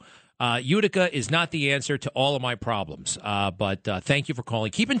too. Utica is not the answer to all of my problems. But thank you for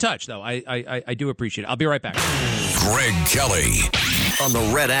calling. Keep in touch, though. I do appreciate it. I'll be right back. Greg Kelly on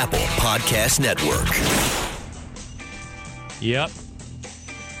the Red Apple Podcast Network. Yep.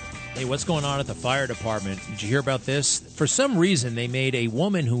 Hey, what's going on at the fire department? Did you hear about this? For some reason, they made a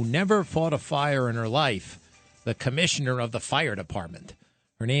woman who never fought a fire in her life the commissioner of the fire department.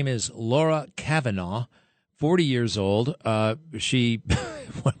 Her name is Laura Kavanaugh, 40 years old. She,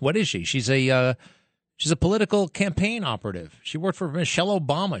 what is she? She's a political campaign operative. She worked for Michelle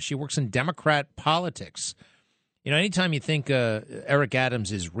Obama. She works in Democrat politics. You know, anytime you think Eric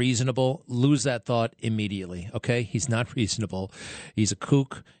Adams is reasonable, lose that thought immediately, okay? He's not reasonable. He's a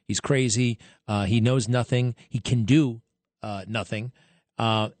kook. He's crazy. He knows nothing. He can do nothing.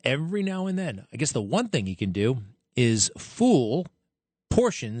 Every now and then, I guess the one thing he can do is fool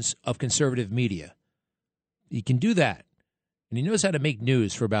portions of conservative media. He can do that. And he knows how to make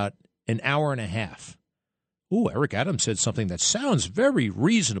news for about an hour and a half. Ooh, Eric Adams said something that sounds very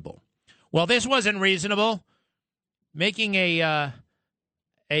reasonable. Well, this wasn't reasonable. Making a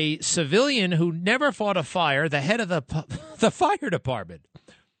civilian who never fought a fire the head of the fire department.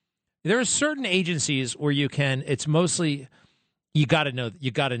 There are certain agencies where it's mostly you got to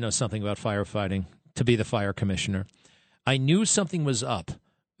know something about firefighting to be the fire commissioner. I knew something was up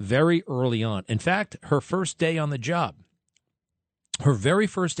very early on. In fact, her first day on the job,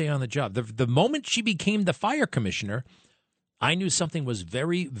 the moment she became the fire commissioner, I knew something was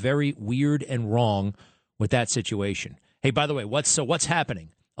very, very weird and wrong with that situation. Hey, by the way, what's happening?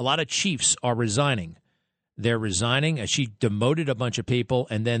 A lot of chiefs are resigning. They're resigning. She demoted a bunch of people,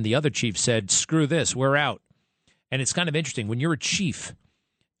 and then the other chief said, screw this, we're out. And it's kind of interesting. When you're a chief,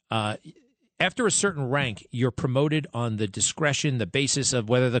 after a certain rank, you're promoted on the discretion, the basis of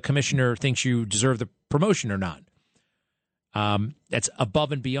whether the commissioner thinks you deserve the promotion or not. That's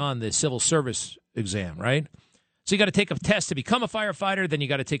above and beyond the civil service exam, right? So you got to take a test to become a firefighter, then you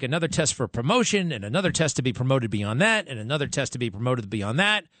got to take another test for promotion, and another test to be promoted beyond that, and another test to be promoted beyond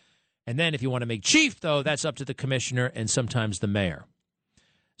that. And then if you want to make chief, though, that's up to the commissioner and sometimes the mayor.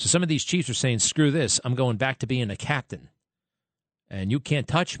 So some of these chiefs are saying, screw this, I'm going back to being a captain. And you can't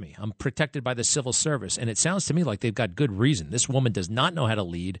touch me. I'm protected by the civil service. And it sounds to me like they've got good reason. This woman does not know how to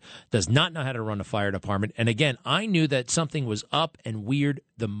lead, does not know how to run a fire department. And again, I knew that something was up and weird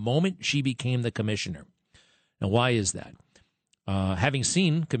the moment she became the commissioner. Now, why is that? Having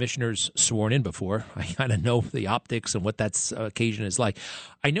seen commissioners sworn in before, I kind of know the optics and what that occasion is like.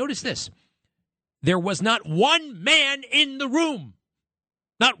 I noticed this. There was not one man in the room.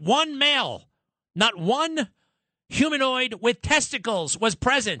 Not one male. Not one humanoid with testicles was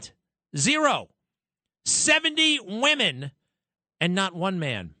present. 0. 70 women and not one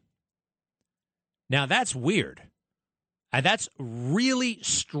man. Now, that's weird. And that's really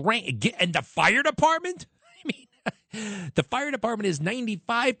strange. And the fire department? I mean, the fire department is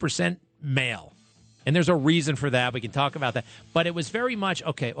 95% male. And there's a reason for that. We can talk about that. But it was very much,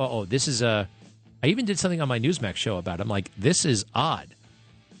 okay, this is I even did something on my Newsmax show about it. I'm like, this is odd.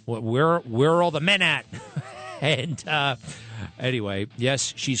 Where are all the men at? And anyway,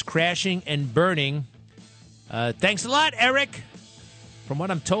 yes, she's crashing and burning. Thanks a lot, Eric. From what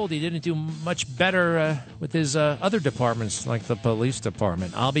I'm told, he didn't do much better with his other departments, like the police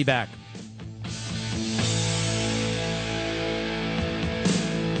department. I'll be back.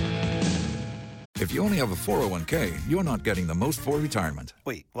 If you only have a 401k, you're not getting the most for retirement.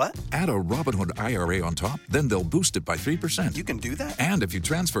 Wait, what? Add a Robinhood IRA on top, then they'll boost it by 3%. You can do that? And if you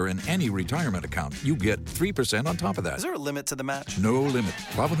transfer in any retirement account, you get 3% on top of that. Is there a limit to the match? No limit.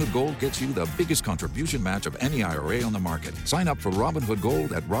 Robinhood Gold gets you the biggest contribution match of any IRA on the market. Sign up for Robinhood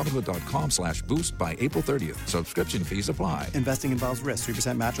Gold at Robinhood.com/boost by April 30th. Subscription fees apply. Investing involves risk.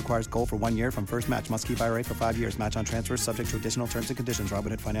 3% match requires gold for 1 year from first match. Must keep IRA for 5 years. Match on transfers subject to additional terms and conditions.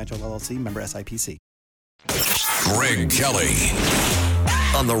 Robinhood Financial LLC, member SIPC. Greg Kelly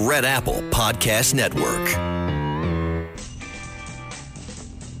on the Red Apple Podcast Network.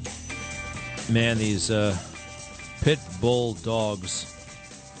 Man, these pit bull dogs,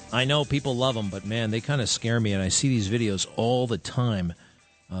 I know people love them, but man, they kind of scare me. And I see these videos all the time.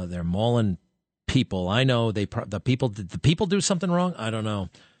 They're mauling people. I know the people do something wrong. I don't know.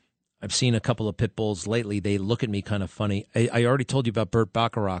 I've seen a couple of pit bulls lately. They look at me kind of funny. I already told you about Burt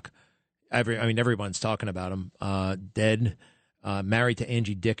Bacharach. Everyone's talking about him. Dead, married to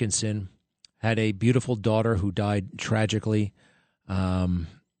Angie Dickinson, had a beautiful daughter who died tragically.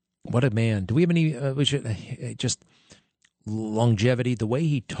 What a man. Do we have any just longevity? The way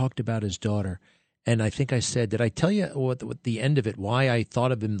he talked about his daughter. And I think I said, did I tell you what the end of it, why I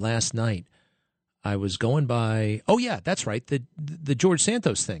thought of him last night? I was going by, oh, yeah, that's right, the George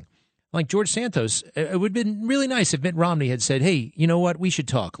Santos thing. Like George Santos, it would have been really nice if Mitt Romney had said, hey, you know what? We should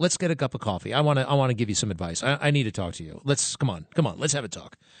talk. Let's get a cup of coffee. I want to give you some advice. I need to talk to you. Come on. Let's have a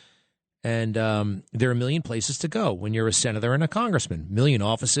talk. And there are a million places to go when you're a senator and a congressman. A million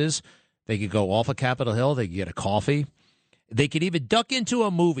offices. They could go off of Capitol Hill. They could get a coffee. They could even duck into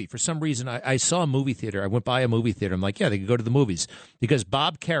a movie. For some reason, I saw a movie theater. I went by a movie theater. I'm like, yeah, they could go to the movies. Because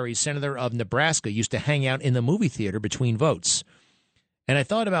Bob Kerrey, senator of Nebraska, used to hang out in the movie theater between votes. And I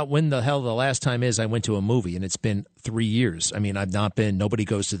thought about when the hell the last time is I went to a movie, and it's been 3 years. I mean, nobody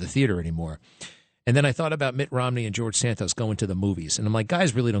goes to the theater anymore. And then I thought about Mitt Romney and George Santos going to the movies. And I'm like,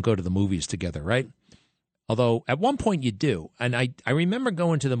 guys really don't go to the movies together, right? Although at one point you do. And I remember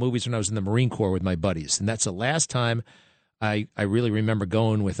going to the movies when I was in the Marine Corps with my buddies. And that's the last time I really remember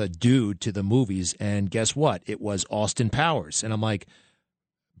going with a dude to the movies. And guess what? It was Austin Powers. And I'm like,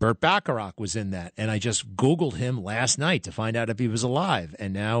 Burt Bacharach was in that, and I just Googled him last night to find out if he was alive,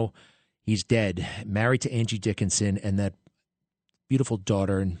 and now he's dead, married to Angie Dickinson, and that beautiful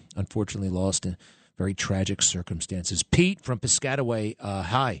daughter, and unfortunately lost in very tragic circumstances. Pete from Piscataway,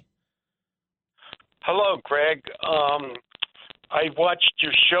 hi. Hello, Greg. I watched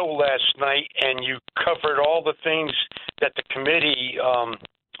your show last night, and you covered all the things that the committee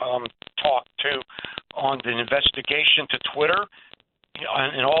talked to on the investigation to Twitter.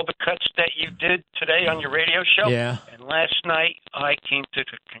 And all the cuts that you did today on your radio show. Yeah. And last night, I came to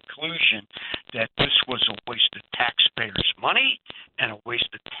the conclusion that this was a waste of taxpayers' money and a waste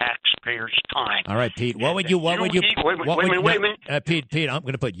of taxpayers' time. All right, Pete. Pete, I'm going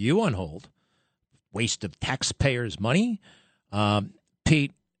to put you on hold. Waste of taxpayers' money.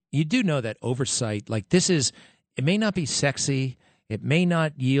 Pete, you do know that oversight, like this is, it may not be sexy. It may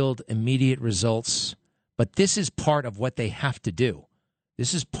not yield immediate results, but this is part of what they have to do.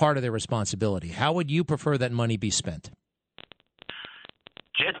 This is part of their responsibility. How would you prefer that money be spent?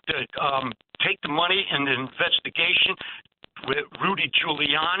 Take the money in the investigation with Rudy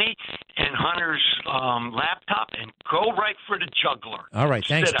Giuliani and Hunter's laptop and go right for the jugular. All right,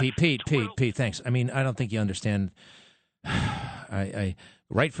 thanks, Pete, thanks. I mean, I don't think you understand. I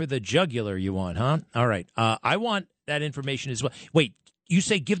right for the jugular you want, huh? All right. I want that information as well. Wait, you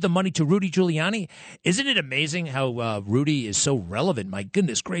say give the money to Rudy Giuliani? Isn't it amazing how Rudy is so relevant? My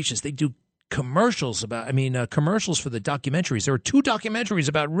goodness gracious, they do commercials commercials for the documentaries. There are 2 documentaries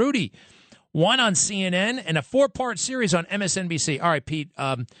about Rudy, one on CNN and a 4-part series on MSNBC. All right, Pete,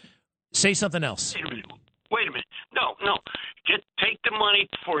 say something else. Wait a minute. No. Take the money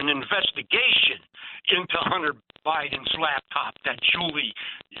for an investigation into Hunter Biden's laptop that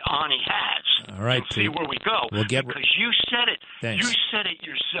Giuliani has. All right, and see Pete. where we go. Because you said it. Thanks. You said it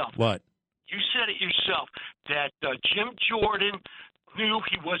yourself. What? You said it yourself that Jim Jordan knew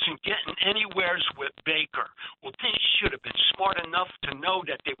he wasn't getting anywheres with Baker. Well, they should have been smart enough to know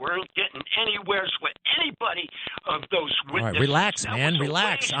that they weren't getting anywheres with anybody of those witnesses. All right, relax, man,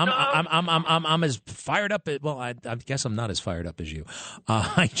 relax. I'm as fired up. I guess I'm not as fired up as you.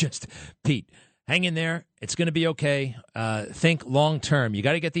 Pete, hang in there. It's going to be okay. Think long term. You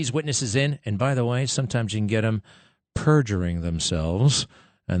got to get these witnesses in. And by the way, sometimes you can get them perjuring themselves,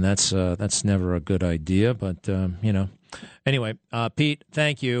 and that's never a good idea. But Anyway, Pete,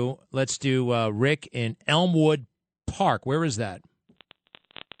 thank you. Let's do Rick in Elmwood Park. Where is that?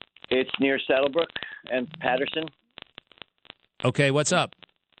 It's near Saddlebrook and Patterson. Okay, what's up?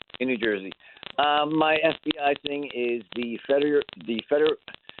 In New Jersey. My FBI thing is the Federal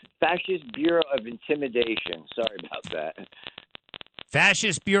Fascist Bureau of Intimidation. Sorry about that.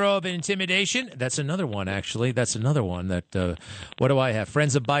 Fascist Bureau of Intimidation. That's another one, actually. That's another one that, what do I have?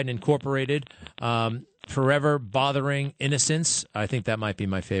 Friends of Biden Incorporated. Forever Bothering Innocents. I think that might be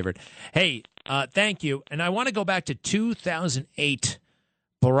my favorite. Hey, thank you. And I want to go back to 2008.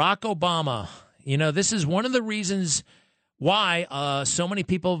 Barack Obama. This is one of the reasons why so many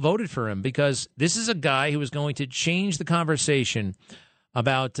people voted for him, because this is a guy who was going to change the conversation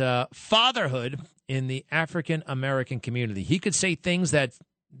about fatherhood in the African-American community. He could say things that,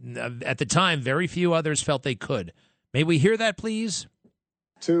 at the time, very few others felt they could. May we hear that, please?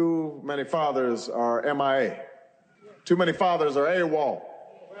 Too many fathers are MIA. Too many fathers are AWOL.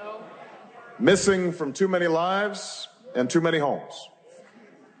 Missing from too many lives and too many homes.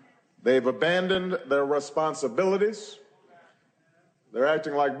 They've abandoned their responsibilities. They're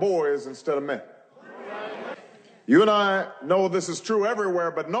acting like boys instead of men. You and I know this is true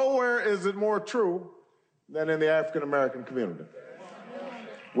everywhere, but nowhere is it more true than in the African American community.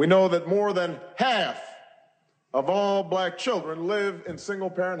 We know that more than half of all black children live in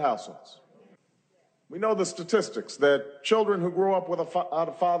single-parent households. We know the statistics that children who grow up without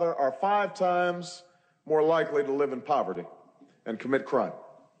a father are 5 times more likely to live in poverty and commit crime.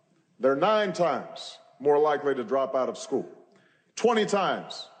 They're 9 times more likely to drop out of school, 20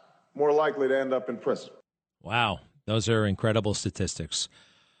 times more likely to end up in prison. Wow, those are incredible statistics.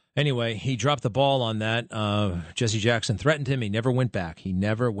 Anyway, he dropped the ball on that. Jesse Jackson threatened him. He never went back.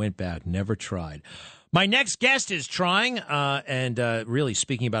 Never tried. My next guest is trying, and really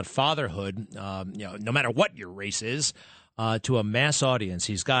speaking about fatherhood, no matter what your race is, to a mass audience.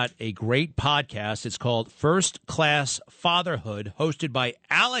 He's got a great podcast. It's called First Class Fatherhood, hosted by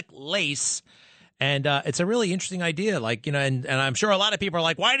Alec Lace. And it's a really interesting idea. And I'm sure a lot of people are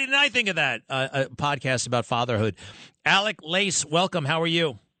like, why didn't I think of that? A podcast about fatherhood. Alec Lace, welcome. How are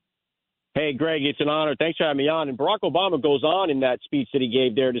you? Hey, Greg, it's an honor. Thanks for having me on. And Barack Obama goes on in that speech that he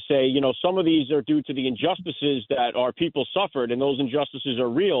gave there to say, some of these are due to the injustices that our people suffered, and those injustices are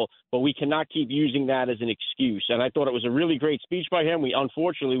real, but we cannot keep using that as an excuse. And I thought it was a really great speech by him.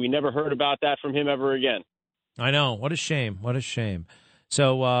 Unfortunately, we never heard about that from him ever again. I know. What a shame. What a shame.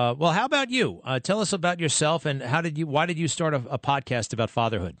 So, well, how about you? Tell us about yourself, and why did you start a podcast about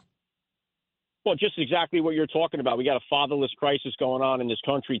fatherhood? Well, just exactly what you're talking about. We got a fatherless crisis going on in this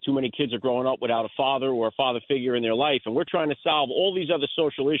country. Too many kids are growing up without a father or a father figure in their life. And we're trying to solve all these other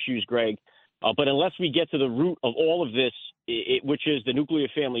social issues, Greg. But unless we get to the root of all of this, which is the nuclear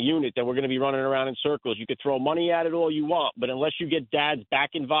family unit, then we're going to be running around in circles. You could throw money at it all you want, but unless you get dads back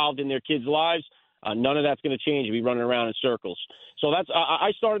involved in their kids' lives, none of that's going to change. You'll be running around in circles. So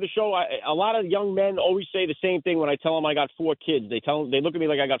I started the show. A lot of young men always say the same thing when I tell them I got 4 kids. They look at me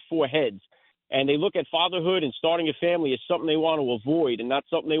like I got 4 heads. And they look at fatherhood and starting a family as something they want to avoid and not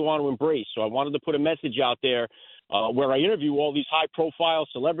something they want to embrace. So I wanted to put a message out there where I interview all these high-profile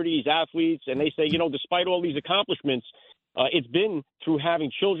celebrities, athletes, and they say, despite all these accomplishments, it's been through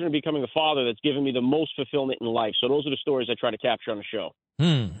having children and becoming a father that's given me the most fulfillment in life. So those are the stories I try to capture on the show.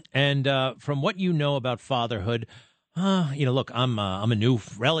 And from what you know about fatherhood, look, I'm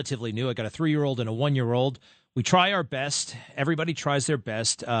relatively new. I got a 3-year-old and a 1-year-old. We try our best. Everybody tries their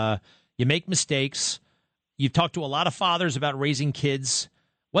best. You make mistakes. You've talked to a lot of fathers about raising kids.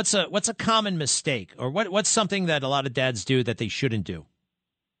 What's a common mistake, or what's something that a lot of dads do that they shouldn't do?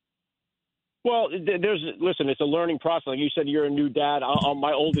 Well, listen, it's a learning process. Like you said, you're a new dad.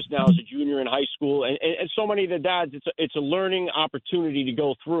 My oldest now is a junior in high school, and so many of the dads, it's a learning opportunity to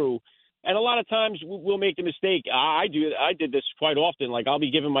go through. And a lot of times we'll make the mistake. I did this quite often. Like I'll be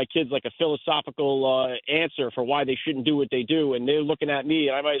giving my kids like a philosophical answer for why they shouldn't do what they do, and they're looking at me,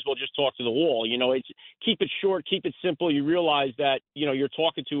 and I might as well just talk to the wall. It's keep it short, keep it simple. You realize that you're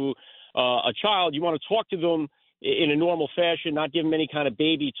talking to a child. You want to talk to them in a normal fashion, not give them any kind of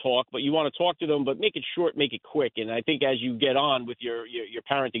baby talk, but you want to talk to them, but make it short, make it quick. And I think as you get on with your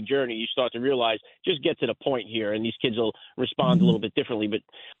parenting journey, you start to realize just get to the point here, and these kids will respond a little bit differently.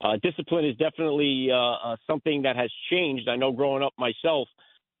 But discipline is definitely something that has changed. I know growing up myself,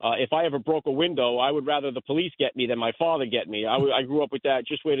 if I ever broke a window, I would rather the police get me than my father get me. I grew up with that.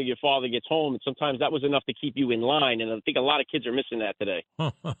 Just wait till your father gets home. And sometimes that was enough to keep you in line. And I think a lot of kids are missing that today.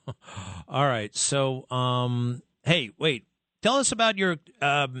 All right. So, hey, wait. Tell us about your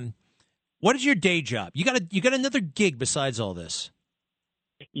what is your day job? You got another gig besides all this?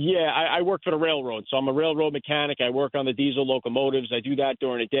 Yeah, I work for the railroad, so I'm a railroad mechanic. I work on the diesel locomotives. I do that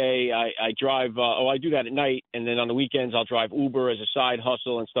during the day. I drive. I do that at night, and then on the weekends I'll drive Uber as a side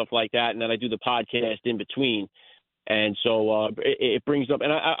hustle and stuff like that. And then I do the podcast in between. And so it brings up,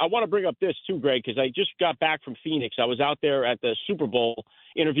 and I want to bring up this too, Greg, because I just got back from Phoenix. I was out there at the Super Bowl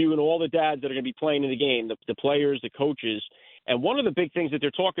interviewing all the dads that are going to be playing in the game, the players, the coaches. And one of the big things that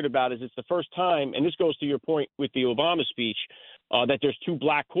they're talking about is it's the first time, and this goes to your point with the Obama speech, that there's two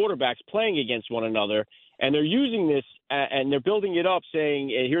black quarterbacks playing against one another. And they're using this, and they're building it up, saying,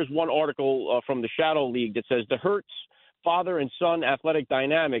 here's one article from the Shadow League that says the Hurts father and son athletic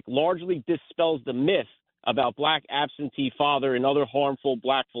dynamic largely dispels the myth about black absentee father and other harmful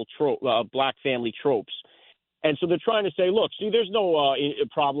black family tropes. And so they're trying to say, look, see, there's no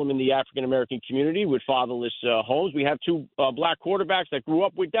problem in the African-American community with fatherless homes. We have two black quarterbacks that grew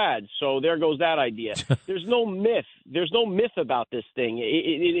up with dads. So there goes that idea. There's no myth. There's no myth about this thing.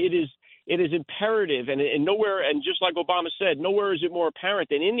 It is imperative. And nowhere, and just like Obama said, nowhere is it more apparent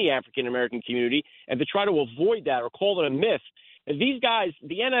than in the African-American community. And to try to avoid that or call it a myth, these guys,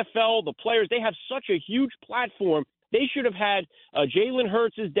 the NFL, the players, they have such a huge platform. They should have had Jalen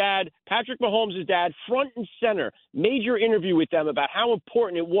Hurts' dad, Patrick Mahomes' dad, front and center, major interview with them about how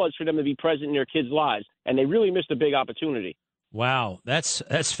important it was for them to be present in their kids' lives, and they really missed a big opportunity. Wow, that's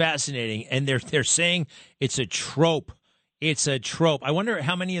fascinating, and they're saying it's a trope. It's a trope. I wonder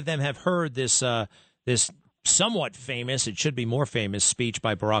how many of them have heard this this somewhat famous, it should be more famous, speech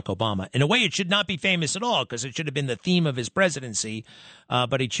by Barack Obama. In a way, it should not be famous at all because it should have been the theme of his presidency,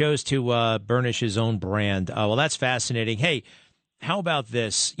 but he chose to burnish his own brand. Well, that's fascinating. Hey, how about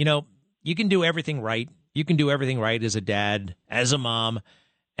this? You can do everything right. You can do everything right as a dad, as a mom,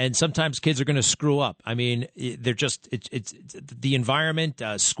 and sometimes kids are going to screw up. I mean, they're just it's the environment,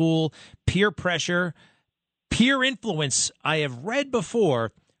 school, peer pressure, peer influence. I have read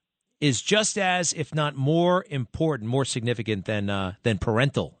before is just as, if not more important, more significant than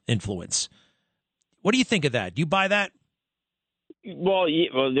parental influence. What do you think of that? Do you buy that? Well,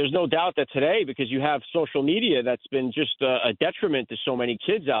 there's no doubt that today, because you have social media that's been just a detriment to so many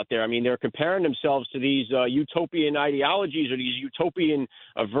kids out there. I mean, they're comparing themselves to these utopian ideologies or these utopian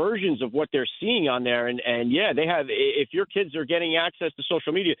versions of what they're seeing on there. And yeah, they have. If your kids are getting access to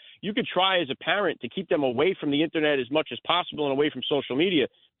social media, you could try as a parent to keep them away from the internet as much as possible and away from social media.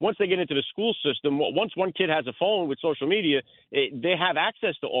 Once they get into the school system, once one kid has a phone with social media, they have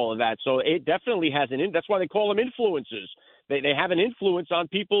access to all of that. So it definitely has that's why they call them influencers. They have an influence on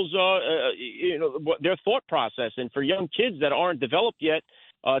people's, their thought process. And for young kids that aren't developed yet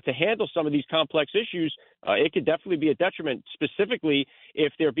to handle some of these complex issues, it could definitely be a detriment, specifically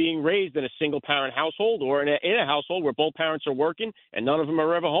if they're being raised in a single-parent household or in a household where both parents are working and none of them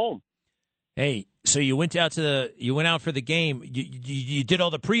are ever home. Hey, so you went out for the game. You did all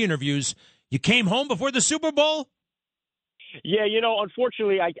the pre-interviews. You came home before the Super Bowl? Yeah,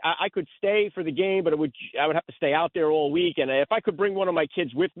 unfortunately, I could stay for the game, but I would have to stay out there all week. And if I could bring one of my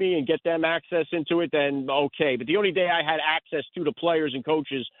kids with me and get them access into it, then okay. But the only day I had access to the players and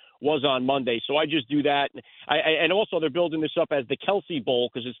coaches was on Monday, so I just do that. And also they're building this up as the Kelce Bowl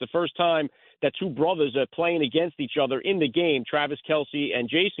because it's the first time that two brothers are playing against each other in the game, Travis Kelce and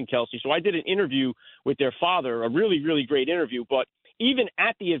Jason Kelce. So I did an interview with their father, a really, really great interview. But even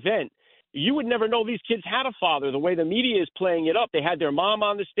at the event, you would never know these kids had a father the way the media is playing it up. They had their mom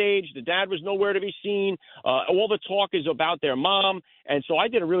on the stage. The dad was nowhere to be seen. All the talk is about their mom. And so I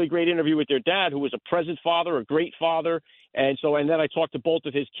did a really great interview with their dad, who was a present father, a great father. And then I talked to both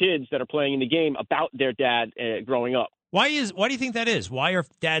of his kids that are playing in the game about their dad growing up. Why do you think that is? Why are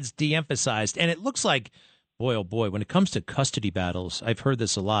dads de-emphasized? And it looks like, boy, oh boy, when it comes to custody battles, I've heard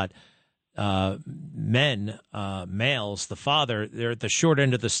this a lot. males, the father, they're at the short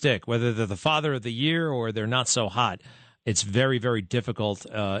end of the stick, whether they're the father of the year or they're not so hot. It's very, very difficult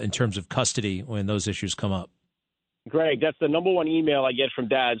in terms of custody when those issues come up. Greg, that's the number one email I get from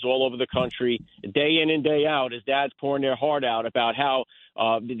dads all over the country, day in and day out, is dads pouring their heart out about how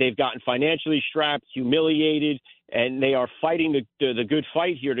they've gotten financially strapped, humiliated, and they are fighting the good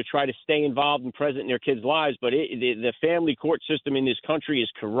fight here to try to stay involved and present in their kids' lives. But the family court system in this country is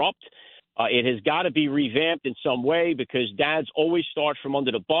corrupt. It has got to be revamped in some way because dads always start from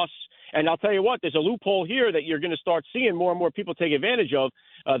under the bus. And I'll tell you what, there's a loophole here that you're going to start seeing more and more people take advantage of.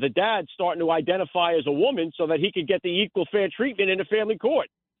 The dad starting to identify as a woman so that he could get the equal fair treatment in the family court.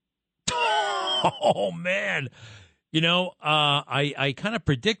 Oh, man. You know, I kind of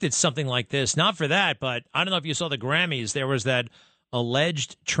predicted something like this. Not for that, but I don't know if you saw the Grammys. There was that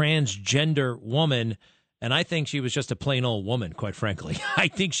alleged transgender woman, and I think she was just a plain old woman, quite frankly. I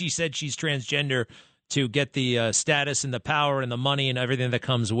think she said she's transgender to get the status and the power and the money and everything that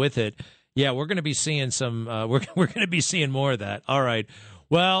comes with it. Yeah, we're going to be seeing some. We're going to be seeing more of that. All right.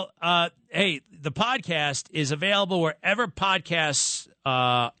 Well, hey, the podcast is available wherever podcasts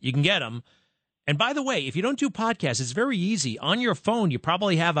you can get them. And by the way, if you don't do podcasts, it's very easy. On your phone, you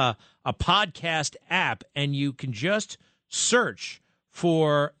probably have a podcast app, and you can just search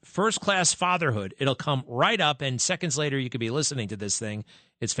for First Class Fatherhood. It'll come right up, and seconds later, you could be listening to this thing.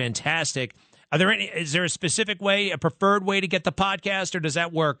 It's fantastic. Is there a specific way, a preferred way to get the podcast, or does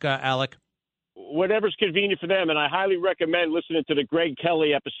that work, Alec? Whatever's convenient for them, and I highly recommend listening to the Greg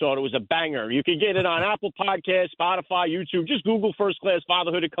Kelly episode. It was a banger. You can get it on Apple Podcasts, Spotify, YouTube. Just Google First Class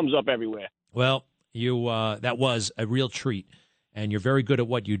Fatherhood. It comes up everywhere. Well, that was a real treat, and you're very good at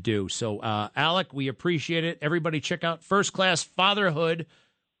what you do. So, Alec, we appreciate it. Everybody check out First Class Fatherhood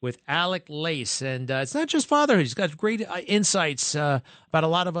with Alec Lace. And it's not just fatherhood. He's got great insights about a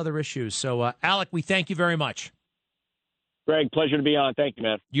lot of other issues. So, Alec, we thank you very much. Greg, pleasure to be on. Thank you,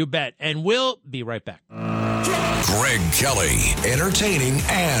 man. You bet. And we'll be right back. Greg Kelly, entertaining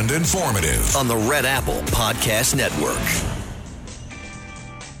and informative on the Red Apple Podcast Network.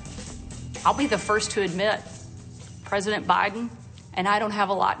 I'll be the first to admit, President Biden and I don't have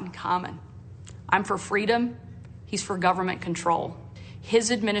a lot in common. I'm for freedom. He's for government control.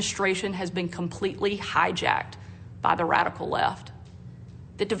 His administration has been completely hijacked by the radical left.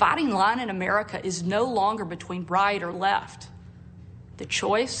 The dividing line in America is no longer between right or left. The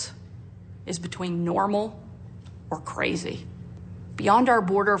choice is between normal or crazy. Beyond our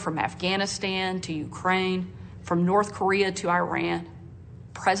border, from Afghanistan to Ukraine, from North Korea to Iran,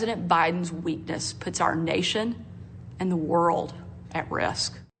 President Biden's weakness puts our nation and the world at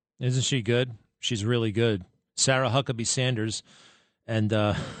risk. Isn't she good? She's really good. Sarah Huckabee Sanders. And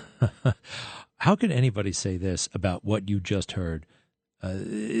how could anybody say this about what you just heard?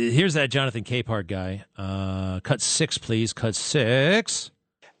 Here's that Jonathan Capehart guy. Cut 6, please. Cut 6.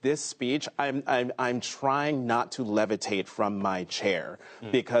 This speech, I'm trying not to levitate from my chair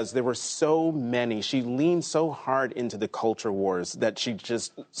because there were so many. She leaned so hard into the culture wars that she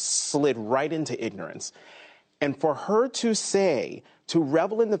just slid right into ignorance. And for her to say, to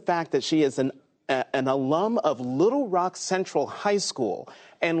revel in the fact that she is an alum of Little Rock Central High School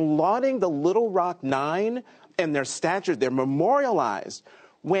and lauding the Little Rock Nine and their stature, they're memorialized,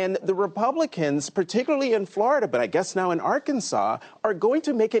 when the Republicans, particularly in Florida, but I guess now in Arkansas, are going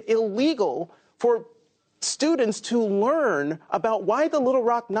to make it illegal for students to learn about why the Little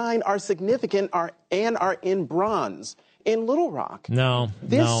Rock Nine are significant and are in bronze in Little Rock.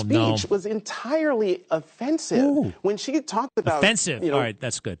 This speech was entirely offensive. Ooh. When she talked about offensive. All right,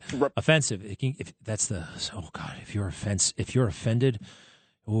 that's good. Offensive. If that's the God. If you're offended,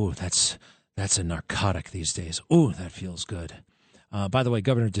 ooh, that's a narcotic these days. Ooh, that feels good. By the way,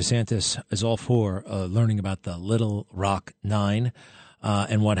 Governor DeSantis is all for learning about the Little Rock Nine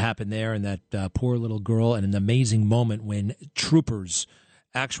and what happened there, and that poor little girl, and an amazing moment when troopers,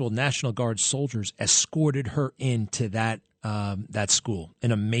 actual National Guard soldiers, escorted her into that school.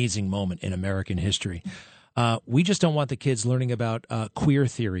 An amazing moment in American history. We just don't want the kids learning about queer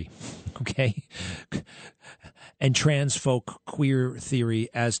theory, okay? And trans folk queer theory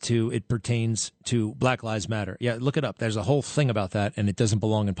as to it pertains to Black Lives Matter. Yeah, look it up. There's a whole thing about that, and it doesn't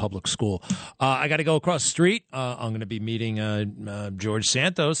belong in public school. I got to go across the street. I'm going to be meeting George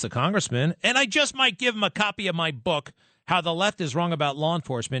Santos, the congressman, and I just might give him a copy of my book, How the Left is Wrong About Law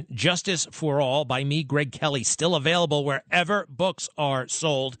Enforcement, Justice for All, by me, Greg Kelly, still available wherever books are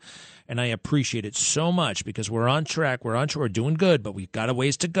sold. And I appreciate it so much because we're on track. We're doing good, but we've got a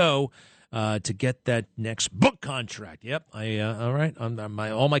ways to go to get that next book contract. Yep. All right.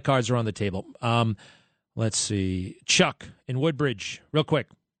 All my cards are on the table. Let's see. Chuck in Woodbridge, real quick.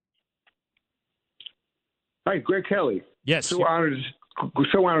 Hi, Greg Kelly. Yes. So honored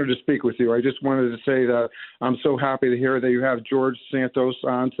to speak with you. I just wanted to say that I'm so happy to hear that you have George Santos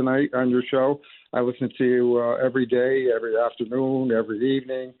on tonight on your show. I listen to you every day, every afternoon, every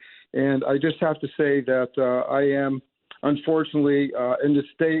evening. And I just have to say that I am, unfortunately, in the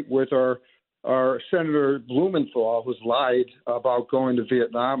state with our Senator Blumenthal, who's lied about going to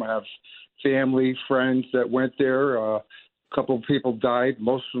Vietnam. I have family, friends that went there. A couple of people died.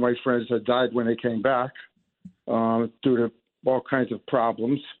 Most of my friends had died when they came back due to all kinds of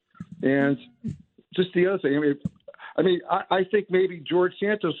problems. And just the other thing, I think maybe George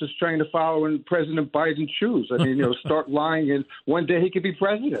Santos is trying to follow in President Biden's shoes. Start lying, and one day he could be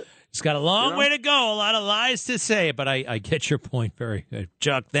president. He's got a long way to go, a lot of lies to say, but I get your point. Very good.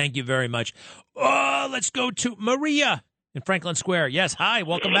 Chuck, thank you very much. Let's go to Maria in Franklin Square. Yes, hi,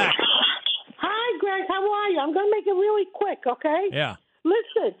 welcome back. Hi, Greg, how are you? I'm going to make it really quick, okay? Yeah.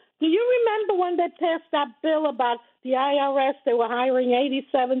 Listen, do you remember when they passed that bill about the IRS? They were hiring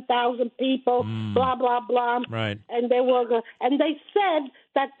 87,000 people, blah, blah, blah. Right. And they said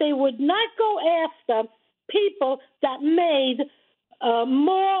that they would not go after people that made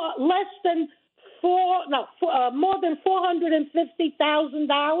more than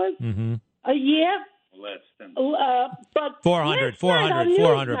 $450,000 a year. Less than. But 400,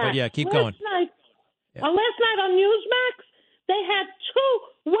 but yeah, keep going. Last night on Newsmax, they had two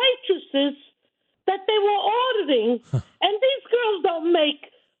waitresses that they were auditing, and these girls don't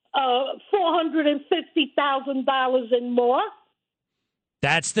make $450,000 and more.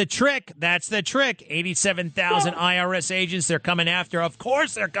 That's the trick. 87,000 IRS agents they're coming after. Of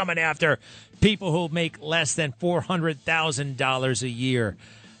course they're coming after people who make less than $400,000 a year.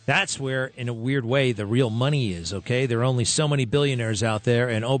 That's where, in a weird way, the real money is, okay? There are only so many billionaires out there,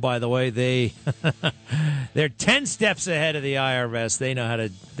 and oh, by the way, they're 10 steps ahead of the IRS. They know how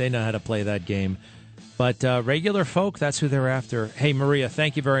to play that game. But regular folk, that's who they're after. Hey, Maria,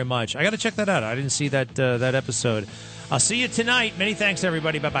 thank you very much. I got to check that out. I didn't see that episode. I'll see you tonight. Many thanks,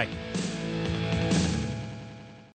 everybody. Bye-bye.